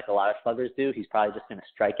run like a lot of sluggers do, he's probably just going to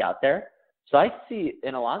strike out there. So I see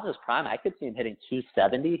in Alonso's prime, I could see him hitting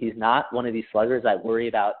 270. He's not one of these sluggers I worry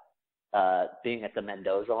about being at the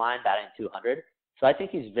Mendoza line, batting 200. So I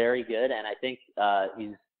think he's very good, and I think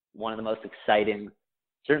he's one of the most exciting,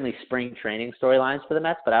 certainly spring training storylines for the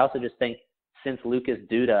Mets. But I also just think since Lucas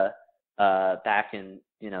Duda back in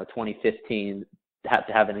 2015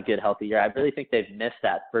 having a good healthy year, I really think they've missed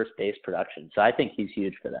that first base production. So I think he's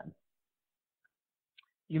huge for them.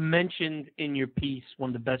 You mentioned in your piece one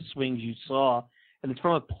of the best swings you saw, and it's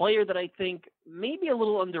from a player that I think may be a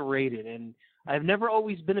little underrated. And I've never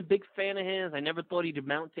always been a big fan of his. I never thought he'd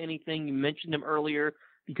amount to anything. You mentioned him earlier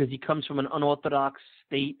because he comes from an unorthodox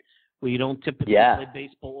state where you don't typically play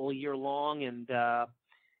baseball all year long, and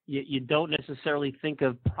you don't necessarily think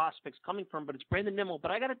of prospects coming from, but it's Brandon Nimmo.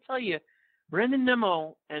 But I got to tell you, Brandon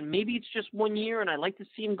Nimmo, and maybe it's just 1 year, and I'd like to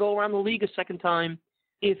see him go around the league a second time,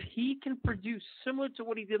 if he can produce similar to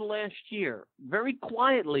what he did last year, very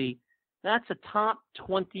quietly, that's a top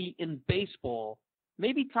 20 in baseball,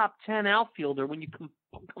 maybe top 10 outfielder when you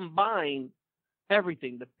combine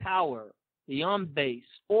everything, the power, the on base,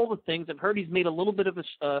 all the things. I've heard he's made a little bit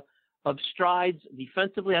of strides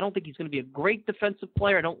defensively. I don't think he's going to be a great defensive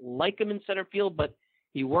player. I don't like him in center field, but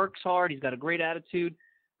he works hard. He's got a great attitude.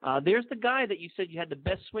 There's the guy that you said you had the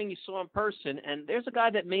best swing you saw in person, and there's a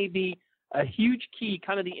guy that may be a huge key,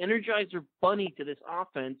 kind of the Energizer bunny to this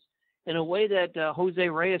offense in a way that Jose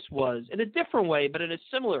Reyes was, in a different way, but in a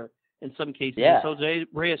similar, in some cases, as Jose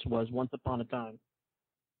Reyes was once upon a time.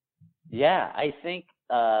 Yeah, I think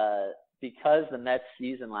because the Mets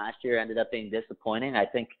season last year ended up being disappointing, I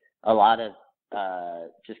think a lot of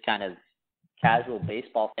just kind of casual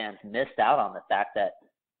baseball fans missed out on the fact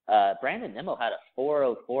that Brandon Nimmo had a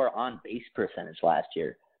 404 on-base percentage last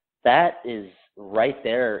year. That is right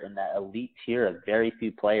there in that elite tier of very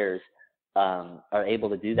few players are able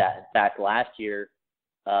to do that. In fact, last year,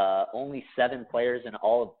 only 7 players in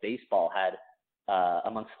all of baseball had,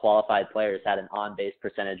 amongst qualified players, had an on-base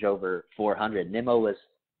percentage over 400. Nimmo was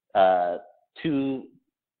 2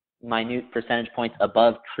 minute percentage points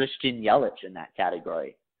above Christian Yelich in that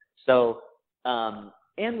category. So,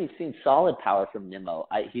 and we've seen solid power from Nimmo.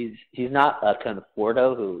 He's not a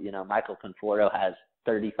Conforto who, Michael Conforto has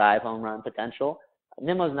 35 home run potential.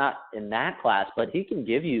 Nimmo's not in that class, but he can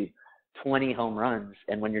give you 20 home runs.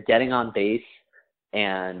 And when you're getting on base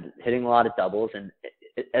and hitting a lot of doubles, and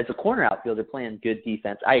as a corner outfielder playing good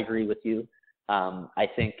defense, I agree with you. I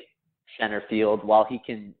think center field, while he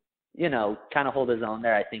can, kind of hold his own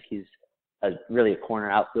there, I think he's really a corner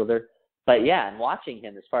outfielder. But yeah, and watching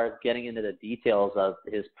him, as far as getting into the details of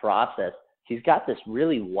his process, he's got this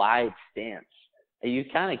really wide stance. You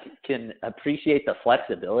kind of can appreciate the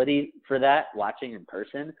flexibility for that watching in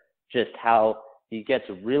person, just how he gets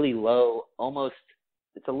really low, almost,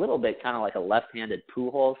 it's a little bit kind of like a left-handed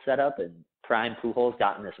Pujols setup, and prime Pujols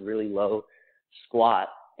got in this really low squat.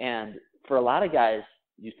 And for a lot of guys,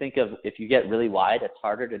 you think of if you get really wide, it's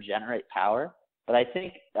harder to generate power. But I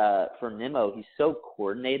think for Nimmo, he's so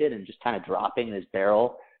coordinated and just kind of dropping his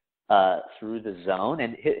barrel through the zone,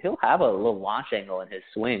 and he'll have a little launch angle in his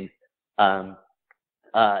swing.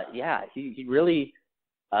 He really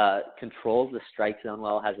controls the strike zone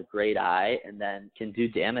well, has a great eye, and then can do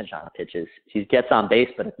damage on pitches. He gets on base,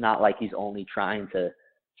 but it's not like he's only trying to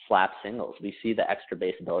slap singles. We see the extra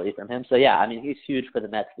base ability from him. So, yeah, I mean, he's huge for the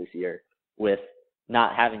Mets this year with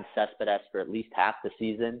not having Cespedes for at least half the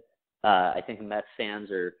season. I think Mets fans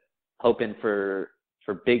are hoping for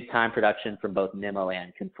big-time production from both Nimmo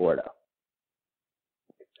and Conforto.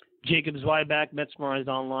 Jacob Zweiback,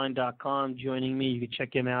 MetsMemorizedOnline.com, joining me. You can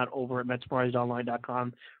check him out over at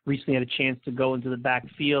MetsMemorizedOnline.com. Recently had a chance to go into the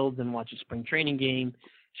backfield and watch a spring training game,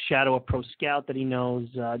 shadow a pro scout that he knows.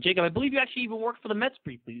 Jacob, I believe you actually even worked for the Mets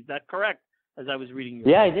briefly. Is that correct, as I was reading your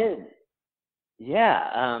Yeah, I did.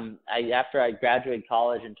 Yeah. After I graduated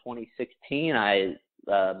college in 2016, I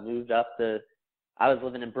moved up to – I was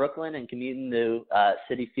living in Brooklyn and commuting to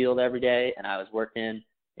Citi Field every day, and I was working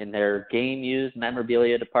 – in their game-used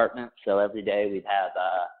memorabilia department. So every day we'd have,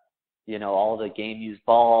 all the game-used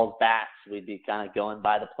balls, bats. We'd be kind of going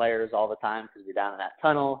by the players all the time because we're down in that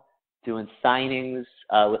tunnel doing signings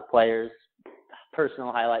with players.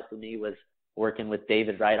 Personal highlight for me was working with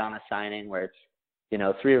David Wright on a signing where it's,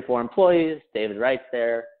 3 or 4 employees. David Wright's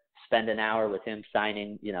there. Spend an hour with him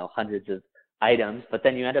signing, hundreds of items, but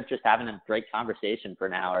then you end up just having a great conversation for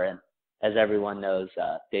an hour. And as everyone knows,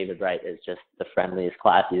 David Wright is just the friendliest,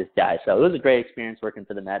 classiest guy. So it was a great experience working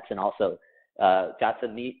for the Mets, and also got to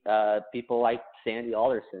meet people like Sandy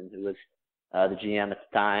Alderson, who was the GM at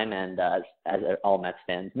the time, and as all Mets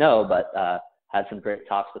fans know, but had some great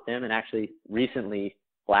talks with him. And actually recently,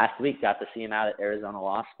 last week, got to see him out at Arizona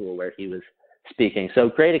Law School where he was speaking. So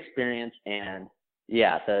great experience, and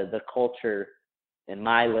yeah, the culture in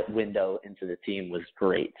my window into the team was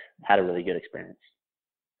great. Had a really good experience.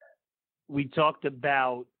 We talked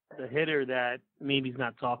about the hitter that maybe is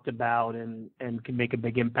not talked about and can make a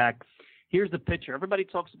big impact. Here's the pitcher. Everybody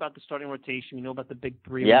talks about the starting rotation. You know about the big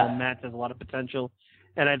three. Yeah. Mets has a lot of potential,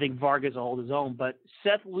 and I think Vargas will hold his own. But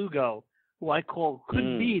Seth Lugo, who I call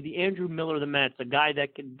could be the Andrew Miller of the Mets, a guy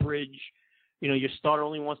that can bridge. Your starter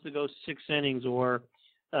only wants to go 6 innings, or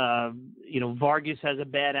Vargas has a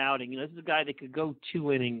bad outing. This is a guy that could go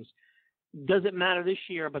 2 innings. Doesn't matter this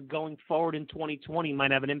year, but going forward in 2020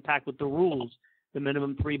 might have an impact with the rules, the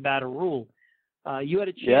minimum 3-batter rule. You had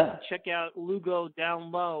a chance to check out Lugo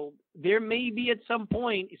down low. There may be at some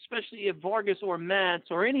point, especially if Vargas or Matz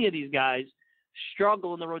or any of these guys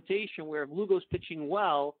struggle in the rotation, where if Lugo's pitching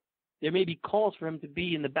well, there may be calls for him to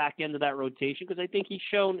be in the back end of that rotation, because I think he's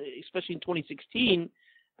shown, especially in 2016,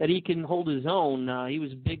 that he can hold his own. He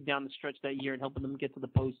was big down the stretch that year in helping them get to the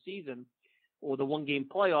postseason or the one-game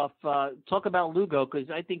playoff. Talk about Lugo, because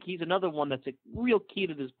I think he's another one that's a real key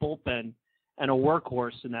to this bullpen and a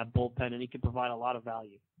workhorse in that bullpen, and he can provide a lot of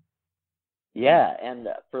value. Yeah, and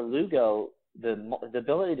for Lugo, the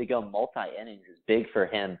ability to go multi-innings is big for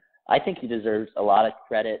him. I think he deserves a lot of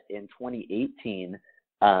credit. In 2018,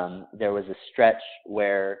 there was a stretch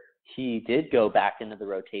where he did go back into the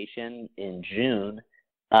rotation in June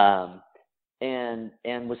and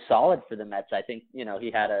was solid for the Mets. I think,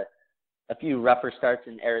 he had a few rougher starts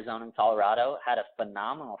in Arizona and Colorado, had a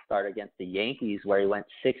phenomenal start against the Yankees where he went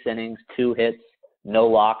 6 innings, 2 hits, no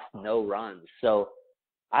walks, no runs. So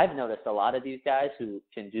I've noticed a lot of these guys who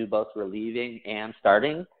can do both relieving and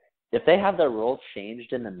starting, if they have their role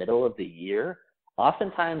changed in the middle of the year,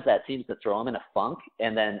 oftentimes that seems to throw them in a funk,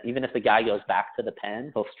 and then even if the guy goes back to the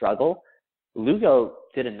pen, he'll struggle. Lugo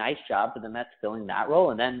did a nice job for the Mets filling that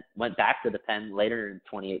role, and then went back to the pen later in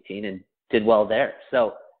 2018 and did well there.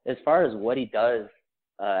 So as far as what he does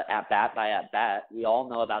at-bat by at-bat, we all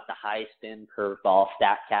know about the high spin curveball.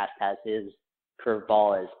 StatCast has his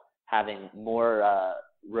curveball as having more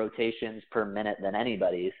rotations per minute than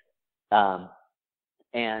anybody's.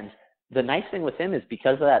 And the nice thing with him is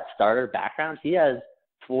because of that starter background, he has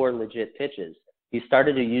 4 legit pitches. He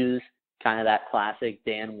started to use kind of that classic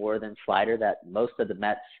Dan Worthen slider that most of the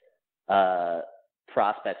Mets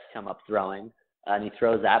prospects come up throwing. And he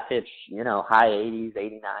throws that pitch, high 80s,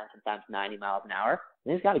 89, sometimes 90 miles an hour.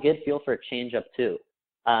 And he's got a good feel for a changeup too.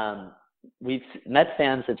 Mets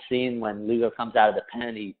fans have seen when Lugo comes out of the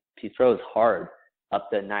pen, he throws hard up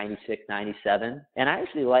to 96, 97. And I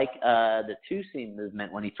actually like the 2-seam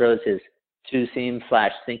movement when he throws his 2-seam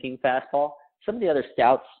 / sinking fastball. Some of the other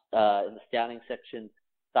scouts in the scouting section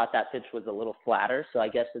thought that pitch was a little flatter. So I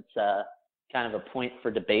guess it's kind of a point for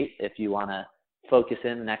debate if you want to focus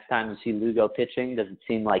in the next time you see Lugo pitching. Does it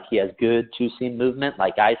seem like he has good 2-seam movement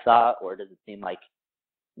like I saw, or does it seem like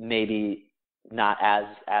maybe not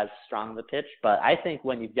as strong of a pitch? But I think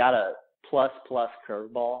when you've got a plus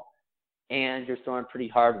curveball and you're throwing pretty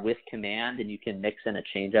hard with command and you can mix in a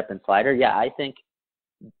changeup and slider, I think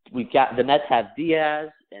the Mets have Diaz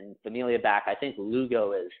and Familia back. I think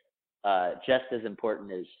Lugo is just as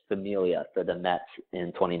important as Familia for the Mets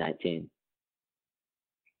in 2019.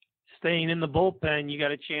 Staying in the bullpen, you got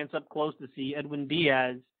a chance up close to see Edwin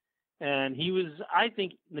Diaz, and he was, I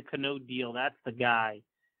think, in the Cano deal, that's the guy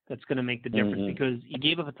that's going to make the difference, because you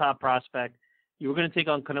gave up a top prospect. You were going to take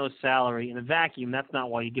on Cano's salary. In a vacuum, that's not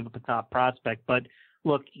why you give up a top prospect. But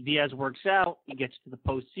look, Diaz works out. He gets to the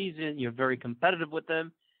postseason. You're very competitive with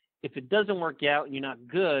him. If it doesn't work out and you're not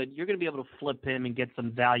good, you're going to be able to flip him and get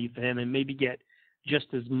some value for him and maybe get just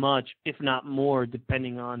as much, if not more,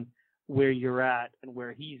 depending on where you're at and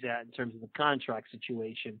where he's at in terms of the contract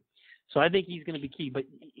situation. So I think he's going to be key. But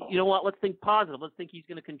you know what? Let's think positive. Let's think he's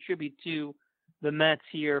going to contribute to the Mets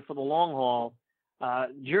here for the long haul.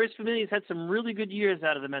 Jeurys Familia's had some really good years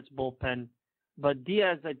out of the Mets bullpen. But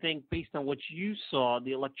Diaz, I think, based on what you saw,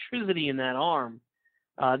 the electricity in that arm,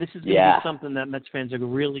 this is going to be something that Mets fans are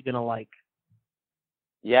really going to like.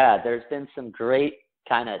 Yeah, there's been some great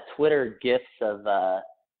kind of Twitter GIFs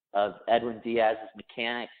of Edwin Diaz's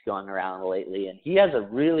mechanics going around lately, and he has a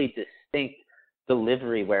really distinct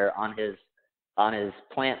delivery where on his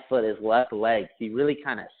plant foot, his left leg, he really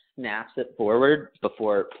kind of snaps it forward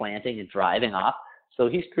before planting and driving off. So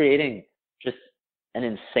he's creating just an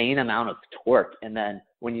insane amount of torque. And then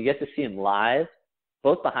when you get to see him live,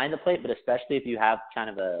 both behind the plate, but especially if you have kind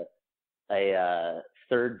of a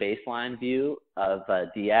third baseline view of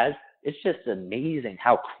Diaz, it's just amazing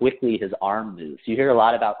how quickly his arm moves. You hear a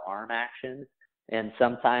lot about arm action, and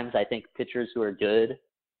sometimes I think pitchers who are good,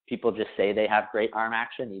 people just say they have great arm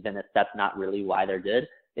action, even if that's not really why they're good.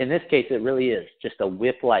 In this case, it really is just a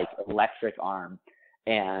whip-like electric arm.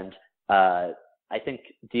 And I think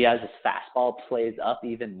Diaz's fastball plays up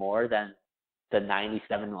even more than the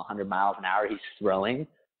 97 to 100 miles an hour he's throwing.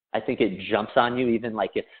 I think it jumps on you even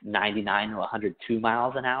like it's 99 to 102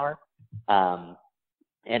 miles an hour.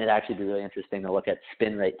 And it'd actually be really interesting to look at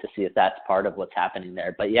spin rate to see if that's part of what's happening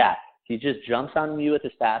there. But yeah, he just jumps on you with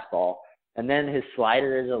his fastball. And then his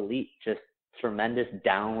slider is elite, just tremendous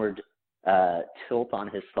downward tilt on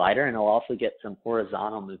his slider. And he'll also get some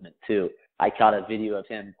horizontal movement too. I caught a video of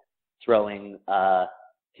him throwing,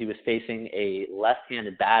 he was facing a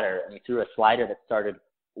left-handed batter, and he threw a slider that started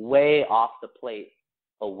way off the plate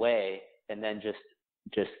away and then just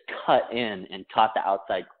cut in and caught the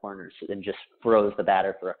outside corners and just froze the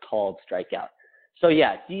batter for a called strikeout. So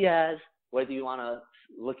yeah, Diaz, whether you want to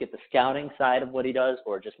look at the scouting side of what he does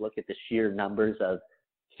or just look at the sheer numbers of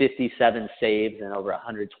 57 saves and over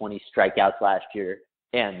 120 strikeouts last year,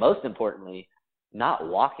 and most importantly, not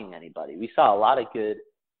walking anybody. We saw a lot of good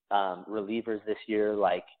relievers this year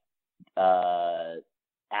like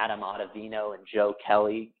Adam Ottavino and Joe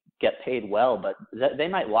Kelly get paid well, but they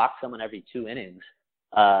might walk someone every 2 innings.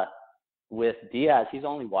 With Diaz, he's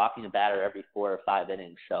only walking a batter every 4 or 5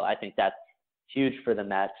 innings. So I think that's huge for the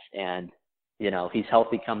Mets. And, you know, he's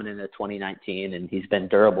healthy coming into 2019, and he's been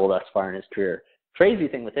durable thus far in his career. Crazy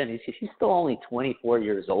thing with him, he's still only 24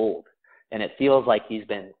 years old, and it feels like he's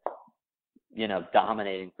been, you know,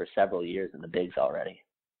 dominating for several years in the bigs already.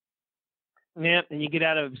 Yeah, and you get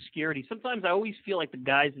out of obscurity. Sometimes I always feel like the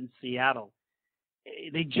guys in Seattle,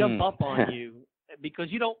 they jump up on you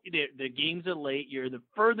because you don't. The games are late. You're the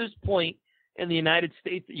furthest point in the United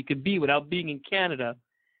States that you could be without being in Canada.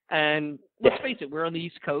 And let's face it, we're on the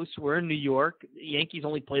East Coast. We're in New York. The Yankees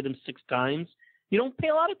only play them 6 times. You don't pay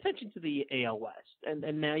a lot of attention to the AL West,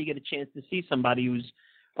 and now you get a chance to see somebody who's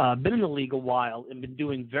been in the league a while and been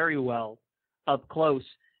doing very well up close.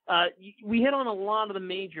 We hit on a lot of the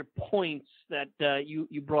major points that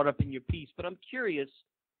you brought up in your piece, but I'm curious,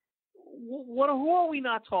 who are we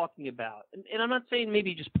not talking about? And I'm not saying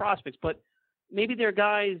maybe just prospects, but maybe there are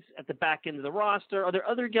guys at the back end of the roster. Are there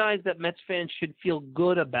other guys that Mets fans should feel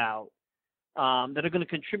good about that are going to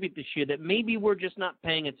contribute this year that maybe we're just not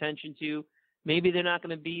paying attention to? Maybe they're not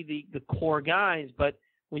going to be the core guys, but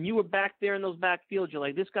when you were back there in those backfields, you're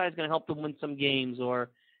like, this guy's going to help them win some games,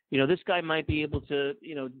 or, you know, this guy might be able to,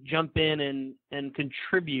 you know, jump in and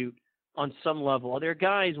contribute on some level. Are there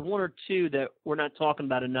guys, 1 or 2, that we're not talking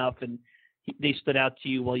about enough and they stood out to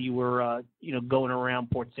you while you were, you know, going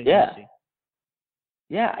around Port St. Lucie?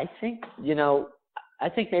 Yeah, I think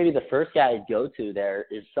maybe the first guy I'd go to there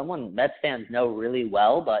is someone Mets fans know really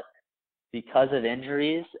well, but because of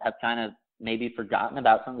injuries have kind of maybe forgotten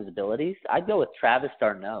about some of his abilities. I'd go with Travis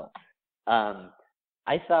d'Arnaud.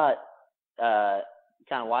 I thought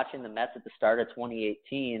kind of watching the Mets at the start of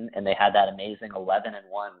 2018, and they had that amazing 11-1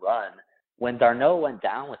 run. When d'Arnaud went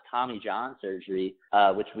down with Tommy John surgery,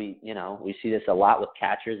 which we see this a lot with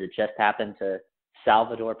catchers. It just happened to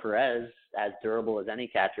Salvador Perez, as durable as any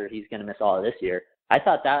catcher. He's going to miss all of this year. I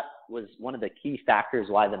thought that was one of the key factors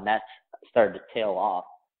why the Mets started to tail off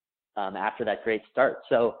after that great start.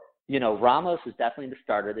 So, you know, Ramos is definitely the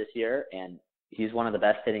starter this year, and he's one of the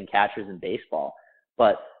best hitting catchers in baseball.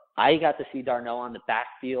 But I got to see d'Arnaud on the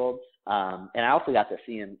backfield, and I also got to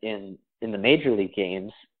see him in the major league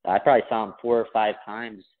games. I probably saw him 4 or 5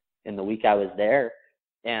 times in the week I was there,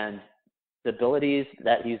 and the abilities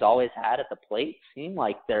that he's always had at the plate seem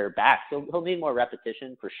like they're back. So he'll need more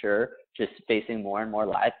repetition for sure, just facing more and more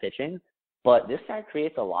live pitching. But this guy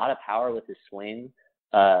creates a lot of power with his swing,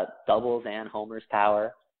 doubles and homers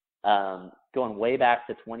power. Going way back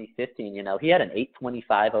to 2015, you know, he had an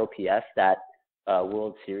 825 OPS that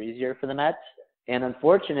World Series year for the Mets. And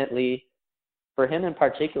unfortunately, for him in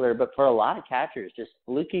particular, but for a lot of catchers, just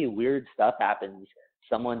fluky, weird stuff happens.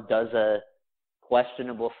 Someone does a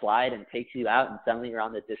questionable slide and takes you out, and suddenly you're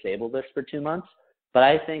on the disabled list for 2 months. But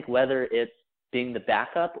I think whether it's being the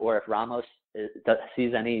backup or if Ramos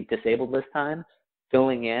sees any disabled list time,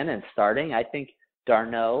 filling in and starting, I think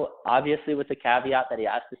d'Arnaud, obviously with the caveat that he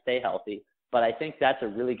has to stay healthy, but I think that's a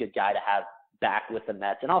really good guy to have back with the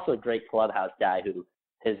Mets, and also a great clubhouse guy who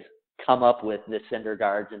has come up with the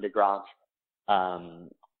Syndergaards and DeGroms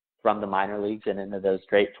from the minor leagues and into those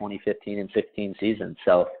great 2015 and 16 seasons.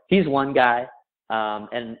 So he's one guy.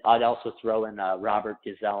 And I'd also throw in Robert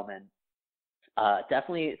Gsellman.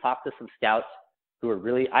 Definitely talked to some scouts who are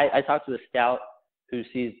really – I talked to a scout who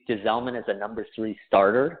sees Gsellman as a number 3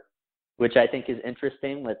 starter, which I think is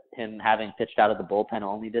interesting with him having pitched out of the bullpen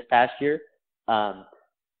only this past year. I'm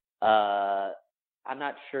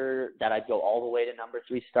not sure that I'd go all the way to number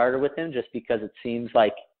 3 starter with him, just because it seems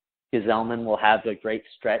like Gsellman will have a great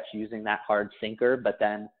stretch using that hard sinker, but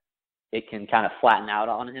then it can kind of flatten out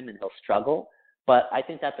on him and he'll struggle. But I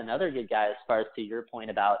think that's another good guy as far as to your point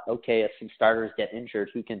about, okay, if some starters get injured,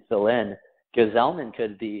 who can fill in? Gsellman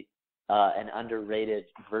could be an underrated,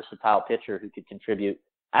 versatile pitcher who could contribute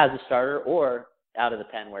as a starter or out of the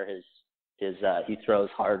pen where he throws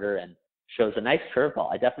harder and shows a nice curveball.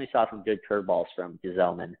 I definitely saw some good curveballs from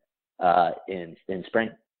Gsellman in spring.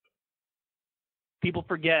 People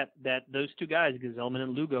forget that those two guys, Gsellman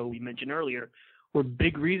and Lugo, we mentioned earlier, were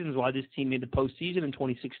big reasons why this team made the postseason in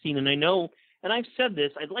 2016. And I know, and I've said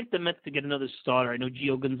this, I'd like the Mets to get another starter. I know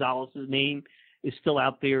Gio Gonzalez's name is still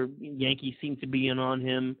out there. Yankees seem to be in on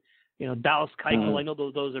him. You know, Dallas Keuchel, I know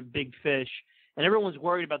those are big fish. And everyone's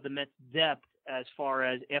worried about the Mets' depth as far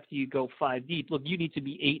as after you go 5 deep. Look, you need to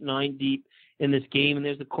be 8, 9 deep in this game. And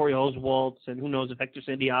there's the Corey Oswalts, and who knows if Hector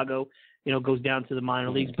Santiago, goes down to the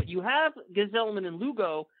minor leagues. But you have Gsellman and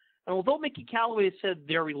Lugo, and although Mickey Callaway has said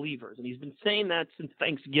they're relievers, and he's been saying that since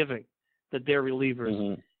Thanksgiving, that they're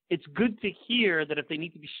relievers, it's good to hear that if they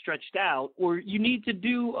need to be stretched out, or you need to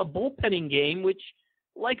do a bullpenning game, which,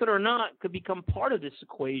 like it or not, could become part of this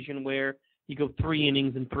equation where you go 3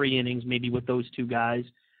 innings and 3 innings maybe with those two guys.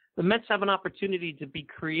 The Mets have an opportunity to be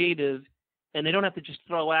creative, and they don't have to just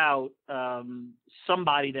throw out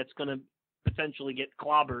somebody that's going to potentially get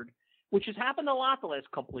clobbered, which has happened a lot the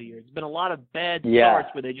last couple of years. It's been a lot of bad starts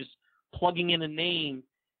where they're just plugging in a name,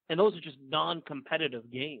 and those are just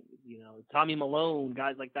non-competitive games. Tommy Malone,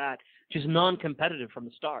 guys like that, just non-competitive from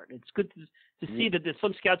the start. It's good to see that there's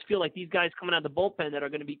some scouts feel like these guys coming out of the bullpen that are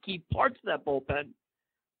going to be key parts of that bullpen.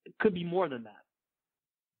 It could be more than that.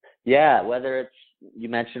 Yeah, whether it's, you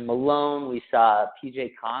mentioned Malone, we saw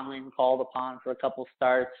P.J. Conlon called upon for a couple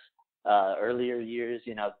starts earlier years,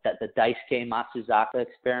 that the Daisuke Matsuzaka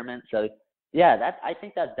experiment. So, yeah, I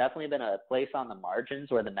think that's definitely been a place on the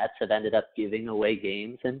margins where the Mets have ended up giving away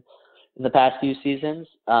games in the past few seasons.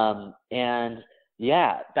 And,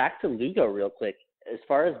 yeah, back to Lugo real quick. As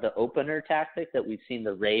far as the opener tactic that we've seen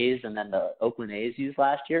the Rays and then the Oakland A's use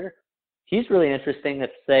last year, he's really interesting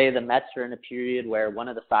if, say, the Mets are in a period where one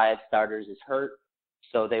of the 5 starters is hurt,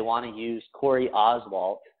 so they want to use Corey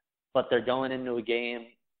Oswalt, but they're going into a game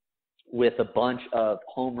with a bunch of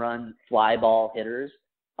home run fly ball hitters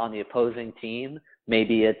on the opposing team.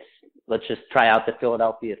 Maybe it's, let's just try out the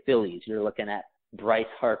Philadelphia Phillies. You're looking at Bryce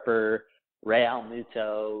Harper, Real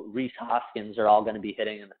Muto, Rhys Hoskins are all going to be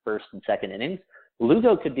hitting in the first and second innings.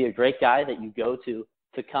 Lugo could be a great guy that you go to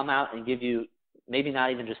come out and give you maybe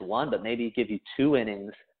not even just 1, but maybe give you 2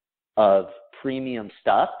 innings of premium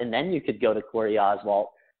stuff. And then you could go to Corey Oswalt,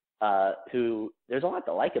 who there's a lot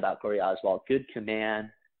to like about Corey Oswalt. Good command,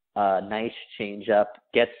 nice changeup,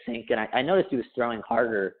 gets sink. And I noticed he was throwing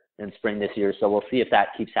harder in spring this year, so we'll see if that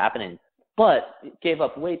keeps happening. But gave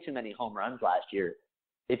up way too many home runs last year.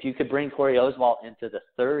 If you could bring Corey Oswalt into the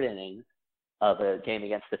 3rd inning of a game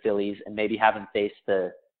against the Phillies and maybe have him face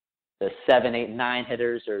the 7, 8, 9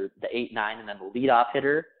 hitters, or the 8, 9, and then the leadoff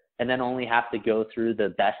hitter, and then only have to go through the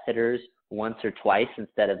best hitters once or twice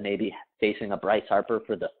instead of maybe facing a Bryce Harper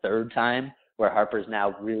for the 3rd time, where Harper's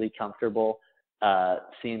now really comfortable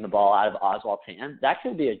seeing the ball out of Oswalt's hand. That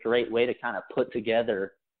could be a great way to kind of put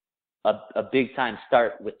together a big-time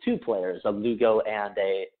start with 2 players, a Lugo and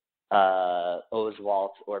a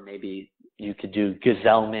Oswalt, or maybe you could do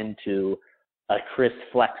Gsellman to a Chris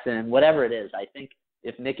Flexen, whatever it is. I think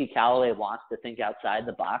if Mickey Callaway wants to think outside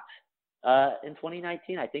the box in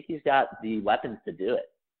 2019, I think he's got the weapons to do it.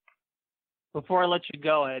 Before I let you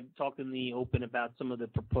go, I had talked in the open about some of the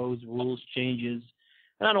proposed rules changes,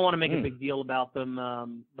 and I don't want to make a big deal about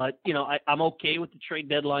them, but, I'm okay with the trade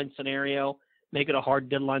deadline scenario. Make it a hard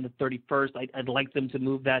deadline, the 31st. I'd like them to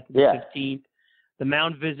move that to the 15th. The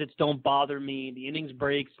mound visits don't bother me. The innings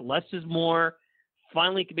breaks, less is more.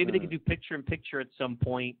 Finally, maybe they could do picture-in-picture at some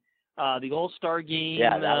point. The All-Star game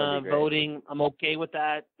voting, I'm okay with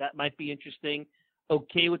that. That might be interesting.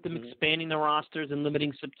 Okay with them expanding the rosters and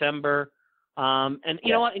limiting September. And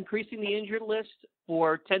you know what? Increasing the injured list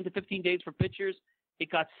for 10 to 15 days for pitchers, it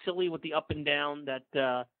got silly with the up and down that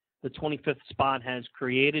the 25th spot has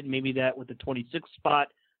created. Maybe that with the 26th spot,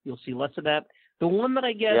 you'll see less of that. The one that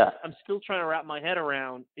I guess I'm still trying to wrap my head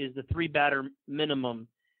around is the 3-batter minimum.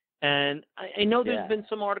 And I know there's been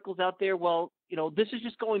some articles out there, well, this is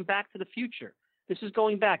just going back to the future. This is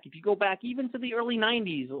going back. If you go back even to the early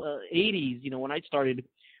 90s, 80s, when I started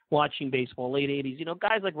watching baseball, late 80s,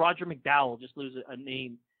 guys like Roger McDowell, just lose a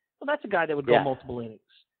name. Well, that's a guy that would go multiple innings.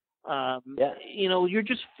 You're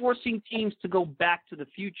just forcing teams to go back to the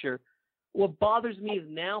future. What bothers me is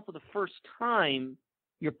now for the first time,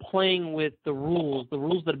 you're playing with the rules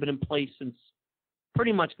that have been in place since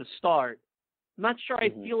pretty much the start. I'm not sure I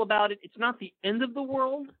feel about it. It's not the end of the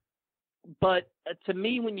world, but to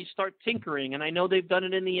me, when you start tinkering, and I know they've done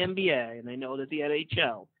it in the NBA, and I know that the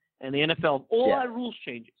NHL and the NFL, all had rules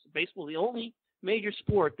changes. Baseball is the only major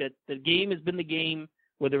sport that the game has been the game,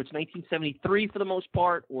 whether it's 1973 for the most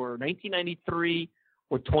part, or 1993,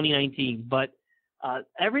 or 2019. But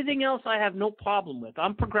everything else I have no problem with.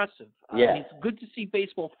 I'm progressive. It's good to see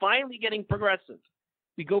baseball finally getting progressive.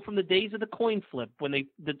 We go from the days of the coin flip when they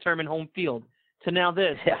determine home field to now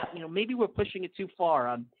this. Maybe we're pushing it too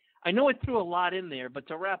far. I know I threw a lot in there, but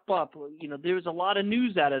to wrap up, there's a lot of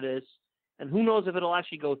news out of this, and who knows if it'll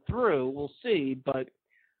actually go through. We'll see. But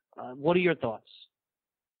what are your thoughts?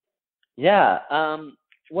 Yeah.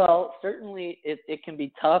 Well, certainly it can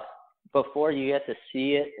be tough before you get to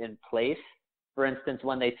see it in place. For instance,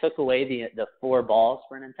 when they took away the 4 balls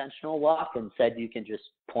for an intentional walk and said you can just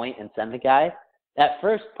point and send the guy, that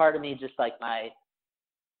first part of me just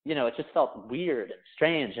it just felt weird and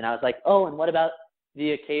strange. And I was like, oh, and what about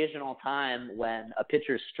the occasional time when a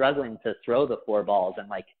pitcher's struggling to throw the 4 balls and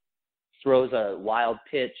throws a wild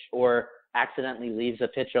pitch or accidentally leaves a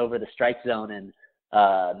pitch over the strike zone and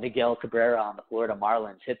Miguel Cabrera on the Florida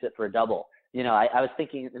Marlins hits it for a double. I was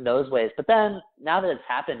thinking in those ways. But then now that it's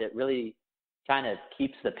happened, it really kind of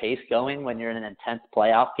keeps the pace going when you're in an intense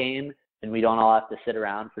playoff game and we don't all have to sit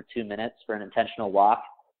around for 2 minutes for an intentional walk,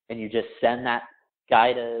 and you just send that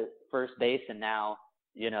guy to first base, and now,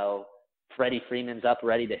 Freddie Freeman's up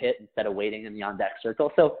ready to hit instead of waiting in the on-deck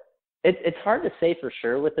circle. So it's hard to say for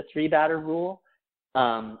sure with the 3-batter rule.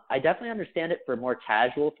 I definitely understand it for more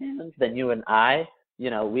casual fans than you and I.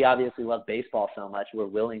 We obviously love baseball so much, we're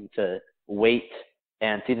willing to wait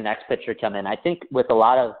and see the next pitcher come in. I think with a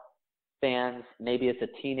lot of fans, maybe it's a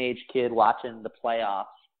teenage kid watching the playoffs,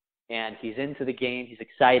 and he's into the game, he's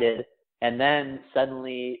excited, and then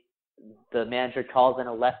suddenly the manager calls in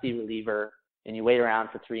a lefty reliever, and you wait around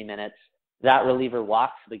for 3 minutes. That reliever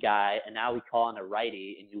walks the guy, and now we call in a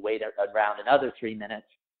righty, and you wait around another 3 minutes.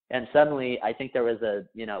 And suddenly, I think there was a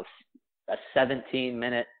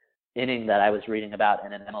 17-minute inning that I was reading about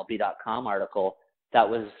in an MLB.com article that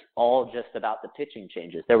was all just about the pitching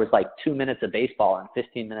changes. There was 2 minutes of baseball and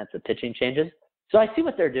 15 minutes of pitching changes. So I see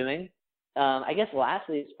what they're doing. I guess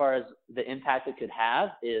lastly, as far as the impact it could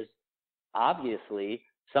have is obviously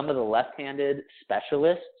some of the left-handed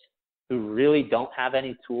specialists who really don't have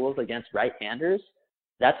any tools against right-handers,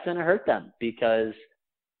 that's going to hurt them because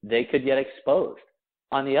they could get exposed.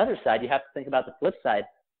 On the other side, you have to think about the flip side.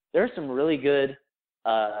 There are some really good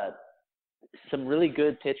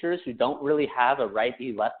pitchers who don't really have a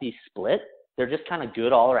righty-lefty split. They're just kind of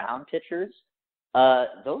good all-around pitchers.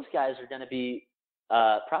 Those guys are going to be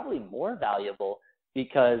probably more valuable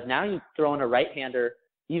because now you throw in a right-hander,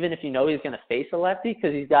 even if you know he's going to face a lefty,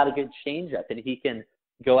 because he's got a good changeup and he can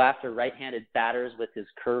go after right-handed batters with his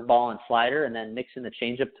curveball and slider and then mix in the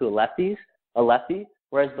changeup to a lefty.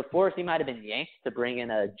 Whereas before he might have been yanked to bring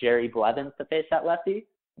in a Jerry Blevins to face that lefty.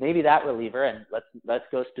 Maybe that reliever, and let's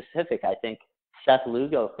go specific. I think Seth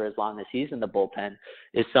Lugo, for as long as he's in the bullpen,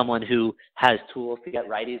 is someone who has tools to get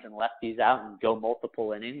righties and lefties out and go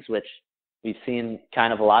multiple innings, which we've seen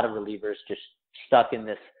kind of a lot of relievers just stuck in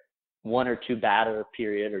this 1 or 2 batter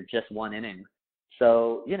period or just 1 inning.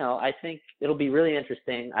 So, I think it'll be really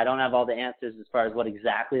interesting. I don't have all the answers as far as what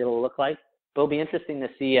exactly it'll look like, but it'll be interesting to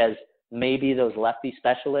see as maybe those lefty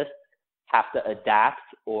specialists have to adapt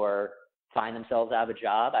or find themselves out of a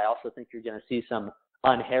job. I also think you're going to see some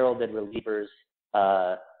unheralded relievers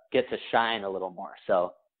get to shine a little more.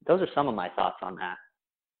 So those are some of my thoughts on that.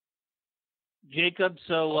 Jacob,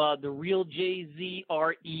 so the real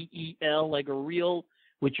JZREEL, like a reel,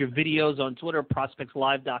 with your videos on Twitter,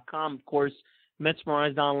 prospectslive.com, of course,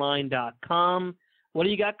 metsmerizedonline.com. What do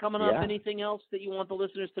you got coming up? Anything else that you want the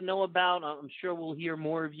listeners to know about? I'm sure we'll hear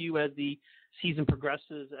more of you as the season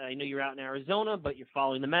progresses. I know you're out in Arizona, but you're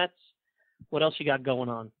following the Mets. What else you got going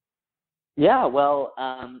on? Yeah, well,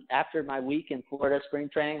 after my week in Florida spring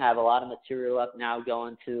training, I have a lot of material up now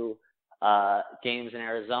going to games in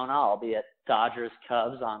Arizona. I'll be at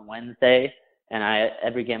Dodgers-Cubs on Wednesday, and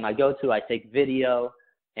every game I go to, I take video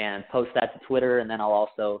and post that to Twitter, and then I'll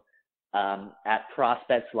also at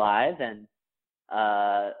Prospects Live, and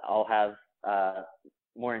I'll have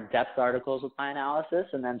more in-depth articles with my analysis.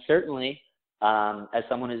 And then certainly, as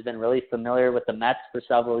someone who's been really familiar with the Mets for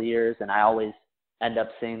several years, and I always end up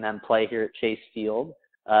seeing them play here at Chase Field,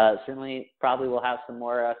 certainly probably will have some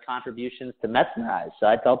more contributions to Metsmerize. So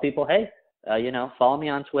I tell people, hey, follow me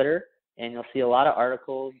on Twitter, and you'll see a lot of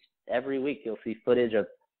articles every week. You'll see footage of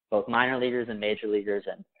both minor leaguers and major leaguers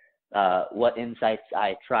and what insights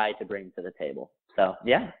I try to bring to the table. So,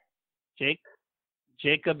 yeah.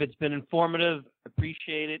 Jacob, it's been informative.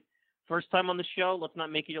 Appreciate it. First time on the show. Let's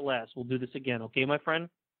not make it your last. We'll do this again. Okay, my friend?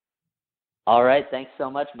 All right. Thanks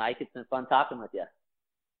so much, Mike. It's been fun talking with you.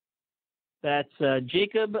 That's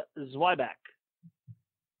Jacob Zweiback.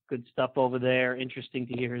 Good stuff over there. Interesting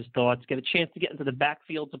to hear his thoughts. Get a chance to get into the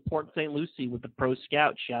backfield to Port St. Lucie with the Pro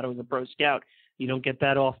Scout, shadowing the Pro Scout. You don't get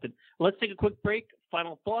that often. Let's take a quick break.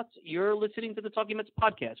 Final thoughts. You're listening to the Talking Mets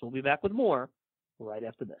podcast. We'll be back with more right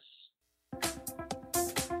after this.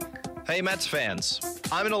 Hey, Mets fans.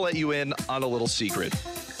 I'm going to let you in on a little secret.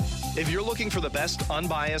 If you're looking for the best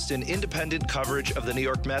unbiased and independent coverage of the New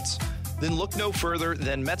York Mets, then look no further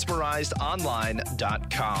than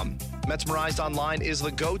MetsmerizedOnline.com. Metsmerized Online is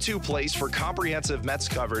the go-to place for comprehensive Mets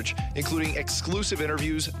coverage, including exclusive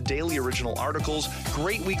interviews, daily original articles,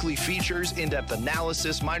 great weekly features, in-depth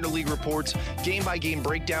analysis, minor league reports, game-by-game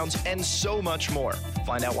breakdowns, and so much more.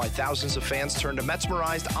 Find out why thousands of fans turn to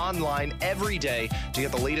Metsmerized Online every day to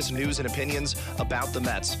get the latest news and opinions about the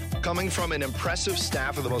Mets. Coming from an impressive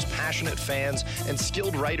staff of the most passionate fans and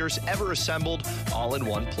skilled writers ever assembled, all in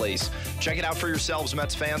one place. Check it out for yourselves,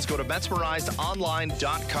 Mets fans. Go to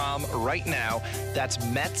MetsmerizedOnline.com right now. That's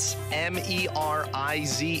Mets, MERIZED,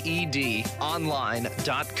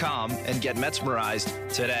 online.com, and get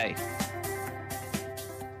Metsmerized today.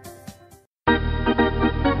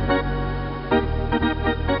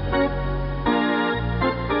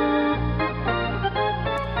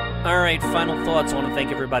 All right, final thoughts. I want to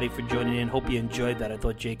thank everybody for joining in. Hope you enjoyed that. I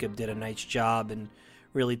thought Jacob did a nice job and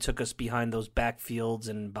really took us behind those backfields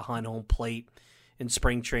and behind home plate in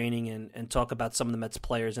spring training and talk about some of the Mets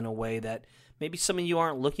players in a way that maybe some of you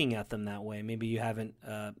aren't looking at them that way. Maybe you haven't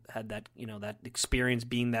had that, that experience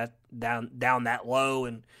being that down that low.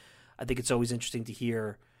 And I think it's always interesting to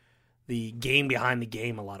hear the game behind the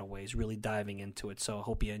game a lot of ways, really diving into it. So I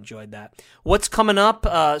hope you enjoyed that. What's coming up?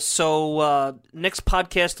 So next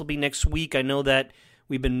podcast will be next week. I know that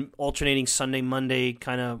we've been alternating Sunday, Monday,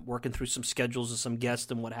 kind of working through some schedules and some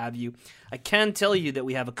guests and what have you. I can tell you that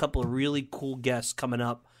we have a couple of really cool guests coming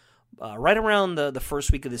up right around the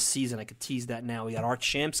first week of this season. I could tease that now. We got Art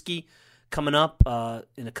Shamsky coming up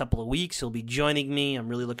in a couple of weeks. He'll be joining me. I'm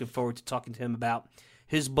really looking forward to talking to him about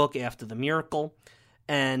his book, After the Miracle.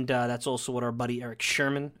 And that's also what our buddy Eric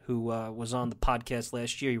Sherman, who was on the podcast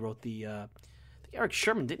last year. He wrote I think Eric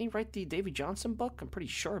Sherman, didn't he write the Davey Johnson book? I'm pretty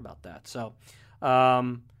sure about that. So,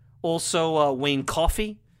 also Wayne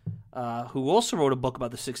Coffey, who also wrote a book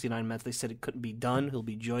about the 69 Mets. They said it couldn't be done. He'll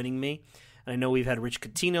be joining me. And I know we've had Rich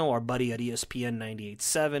Catino, our buddy at ESPN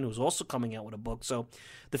 98.7, who's also coming out with a book. So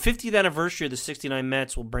the 50th anniversary of the 69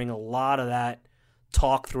 Mets will bring a lot of that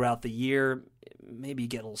talk throughout the year. Maybe you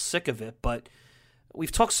get a little sick of it, but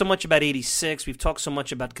we've talked so much about 86. We've talked so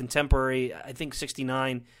much about contemporary. I think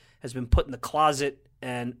 69 has been put in the closet,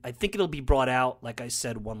 and I think it'll be brought out, like I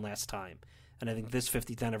said, one last time. And I think this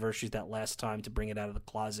 50th anniversary is that last time to bring it out of the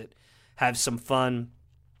closet, have some fun,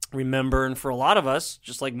 remember. And for a lot of us,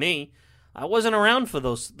 just like me, I wasn't around for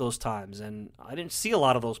those times, and I didn't see a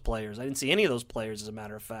lot of those players. I didn't see any of those players, as a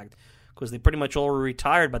matter of fact, because they pretty much all were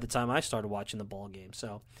retired by the time I started watching the ball game.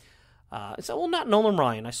 So, not Nolan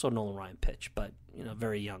Ryan. I saw Nolan Ryan pitch, but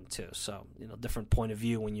very young too. So, different point of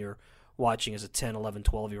view when you're watching as a 10, 11,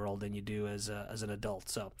 12-year-old than you do as an adult.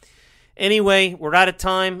 So, anyway, we're out of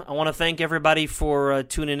time. I want to thank everybody for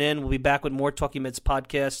tuning in. We'll be back with more Talking Mets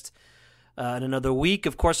podcast in another week.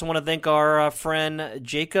 Of course, I want to thank our friend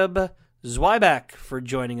Jacob Zweiback for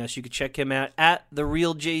joining us. You can check him out at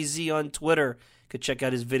TheRealJZ on Twitter. You can check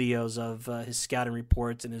out his videos of his scouting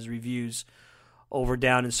reports and his reviews over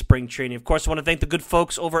down in spring training. Of course, I want to thank the good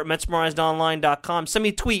folks over at MetsmerizedOnline.com. Send me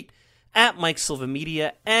a tweet at Mike Silva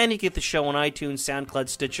Media, and you get the show on iTunes, SoundCloud,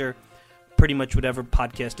 Stitcher, pretty much whatever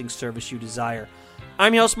podcasting service you desire.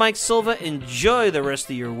 I'm your host, Mike Silva. Enjoy the rest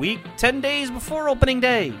of your week, 10 days before opening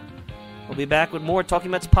day. We'll be back with more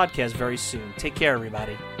Talking Mets podcast very soon. Take care,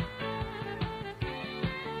 everybody.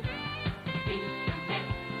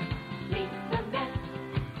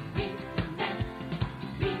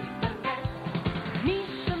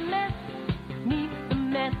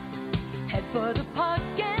 For the park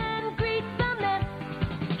and greet the Mets.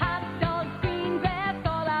 Hot dogs, green grass,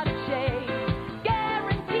 all out of shade.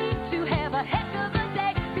 Guaranteed to have a heck of a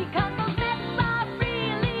day because those Mets are real.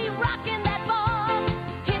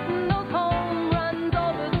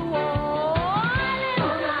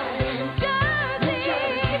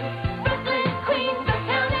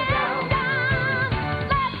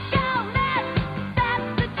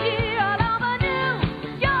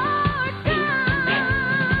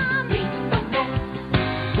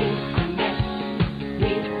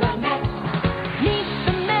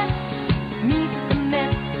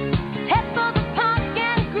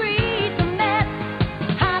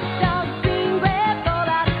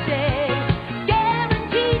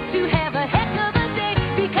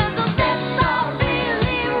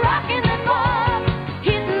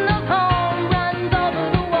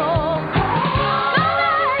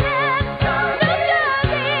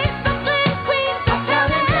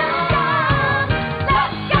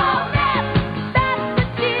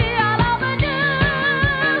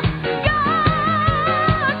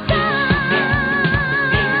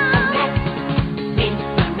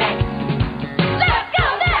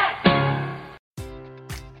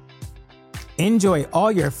 Enjoy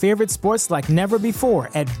all your favorite sports like never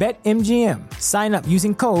before at BetMGM. Sign up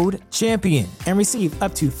using code CHAMPION and receive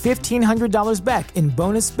up to $1,500 back in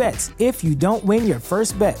bonus bets if you don't win your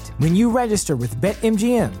first bet. When you register with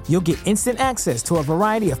BetMGM, you'll get instant access to a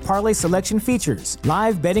variety of parlay selection features,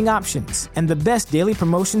 live betting options, and the best daily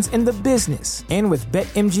promotions in the business. And with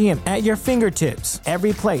BetMGM at your fingertips,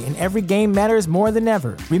 every play and every game matters more than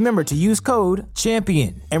ever. Remember to use code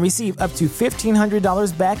CHAMPION and receive up to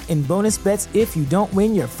 $1,500 back in bonus bets if you don't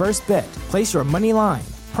win your first bet. Place your money line,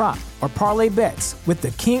 prop, or parlay bets with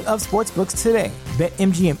the king of sportsbooks today.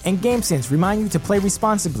 BetMGM and GameSense remind you to play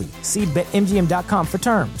responsibly. See BetMGM.com for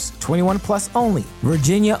terms. 21 plus only.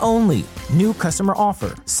 Virginia only. New customer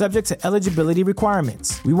offer. Subject to eligibility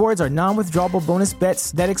requirements. Rewards are non-withdrawable bonus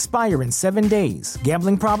bets that expire in 7 days.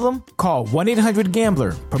 Gambling problem? Call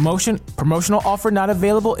 1-800-GAMBLER. Promotional offer not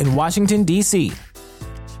available in Washington, D.C.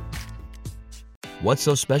 What's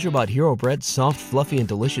so special about Hero Bread's soft, fluffy, and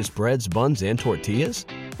delicious breads, buns, and tortillas?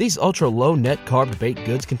 These ultra-low net-carb baked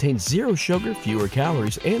goods contain zero sugar, fewer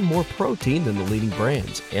calories, and more protein than the leading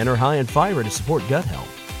brands, and are high in fiber to support gut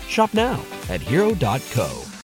health. Shop now at Hero.co.